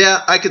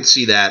 Yeah, I could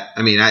see that.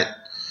 I mean, I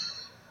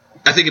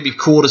think it'd be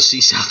cool to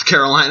see South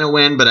Carolina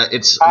win, but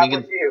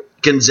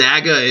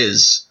Gonzaga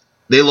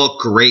they look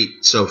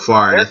great so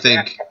far, and I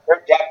think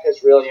their depth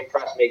has really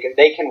impressed me.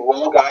 They can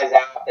roll guys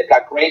out. They've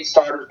got great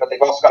starters, but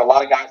they've also got a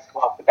lot of guys to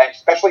come off the bench,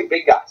 especially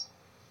big guys.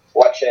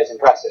 Which is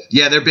impressive.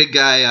 Yeah, their big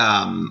guy,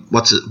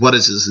 what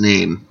is his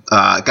name?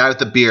 Guy with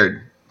the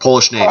beard,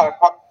 Polish name.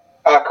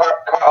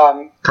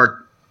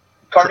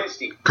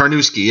 Karnowski.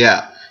 Karnowski,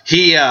 yeah.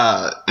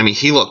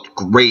 He looked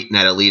great in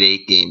that Elite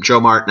Eight game. Joe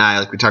Mart and I,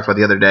 like we talked about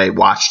the other day,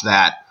 watched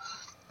that,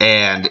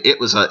 and it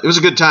was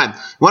a good time.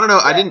 Want to know?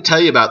 Yeah. I didn't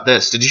tell you about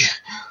this. Did you?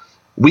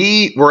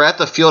 We were at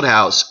the field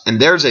house, and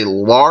there's a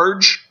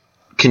large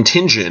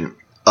contingent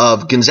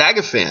of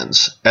Gonzaga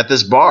fans at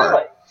this bar.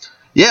 Really?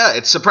 Yeah,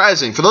 it's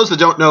surprising. For those that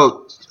don't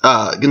know,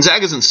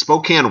 Gonzaga's in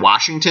Spokane,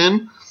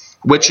 Washington,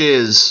 which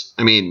is,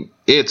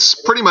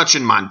 it's pretty much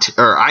in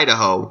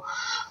Idaho.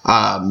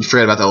 You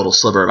forget about that little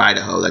sliver of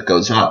Idaho that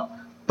goes up.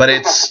 But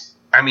it's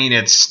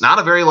not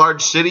a very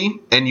large city,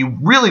 and you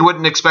really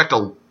wouldn't expect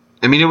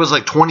it was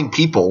like 20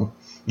 people.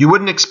 You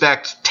wouldn't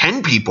expect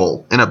 10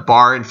 people in a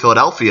bar in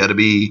Philadelphia to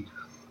be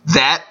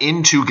that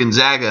into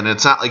Gonzaga, and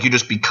it's not like you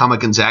just become a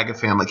Gonzaga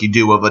fan like you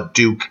do of a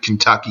Duke,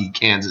 Kentucky,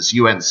 Kansas,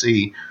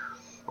 UNC,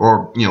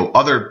 or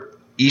other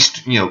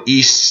East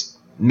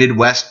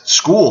Midwest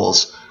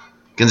schools.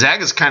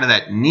 Gonzaga's kind of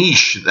that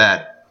niche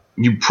that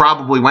you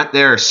probably went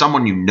there, or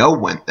someone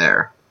went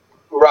there.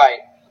 Right.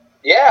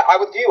 Yeah, I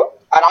would do.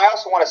 And I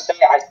also want to say,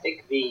 I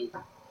think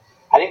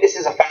this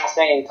is a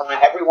fascinating time.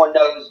 Everyone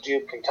knows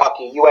Duke,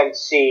 Kentucky,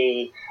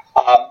 UNC,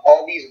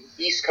 all these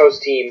East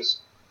Coast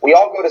teams. We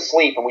all go to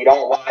sleep and we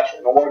don't watch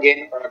an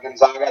Oregon or a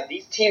Gonzaga.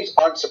 These teams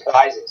aren't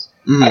surprises.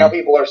 I know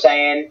people are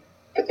saying.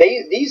 But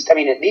these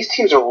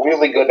teams are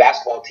really good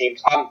basketball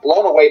teams. I'm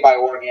blown away by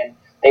Oregon.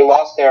 They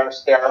lost one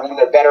of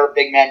their better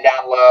big men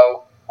down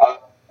low,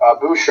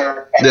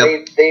 Boucher, and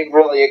they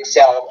really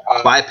excelled.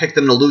 I picked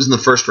them to lose in the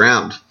first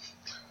round.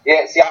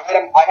 Yeah, see, I had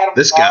them.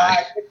 This guy.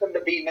 I picked them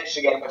to beat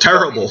Michigan.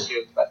 Terrible.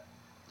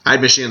 I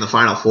had Michigan in the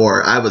Final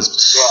Four. I was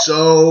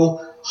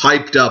so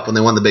hyped up when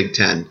they won the Big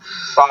Ten.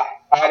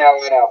 I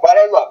know. But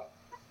hey, look,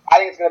 I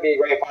think it's going to be a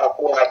great Final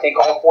Four. I think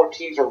all 4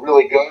 teams are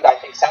really good. I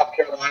think South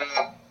Carolina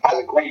has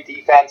a great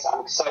defense.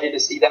 I'm excited to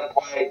see them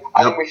play.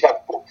 I think we should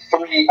have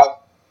 3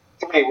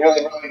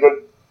 really, really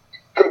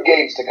good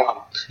games to come.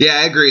 Yeah,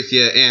 I agree with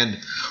you. And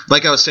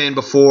like I was saying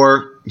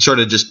before, sort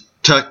of just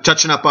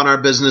touching up on our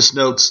business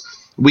notes,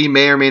 we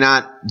may or may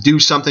not do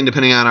something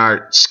depending on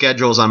our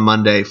schedules on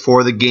Monday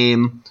for the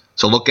game.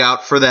 So look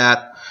out for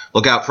that.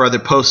 Look out for other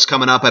posts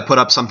coming up. I put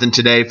up something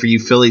today for you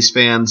Phillies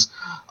fans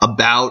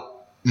about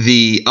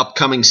the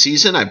upcoming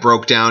season. I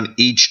broke down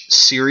each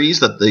series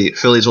that the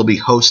Phillies will be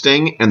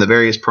hosting and the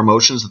various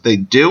promotions that they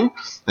do.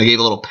 I gave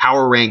a little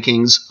power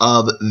rankings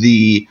of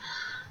the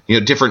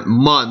different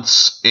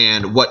months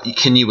and what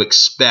can you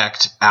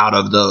expect out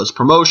of those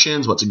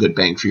promotions, what's a good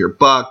bang for your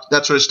buck,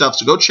 that sort of stuff.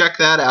 So go check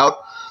that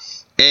out.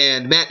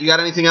 And Matt, you got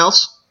anything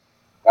else?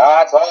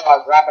 That's all. I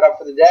was wrapping up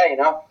for the day,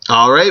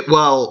 All right.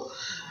 Well,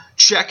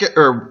 check it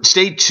or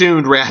stay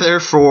tuned rather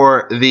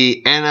for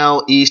the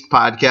NL East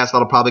podcast.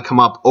 That'll probably come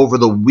up over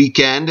the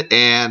weekend,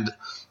 and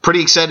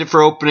pretty excited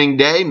for opening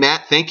day.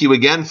 Matt, thank you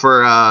again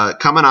for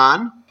coming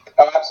on.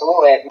 Oh,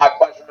 absolutely. It's my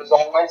pleasure as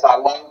always. I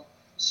love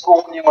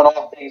schooling you on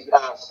all things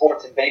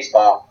sports and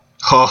baseball.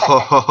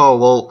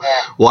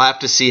 We'll have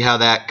to see how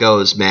that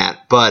goes,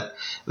 Matt. But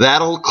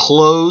that'll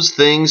close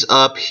things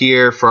up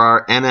here for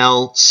our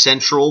NL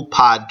Central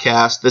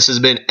podcast. This has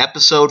been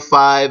episode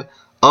 5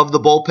 of the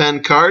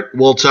Bullpen Cart.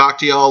 We'll talk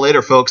to you all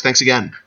later, folks. Thanks again.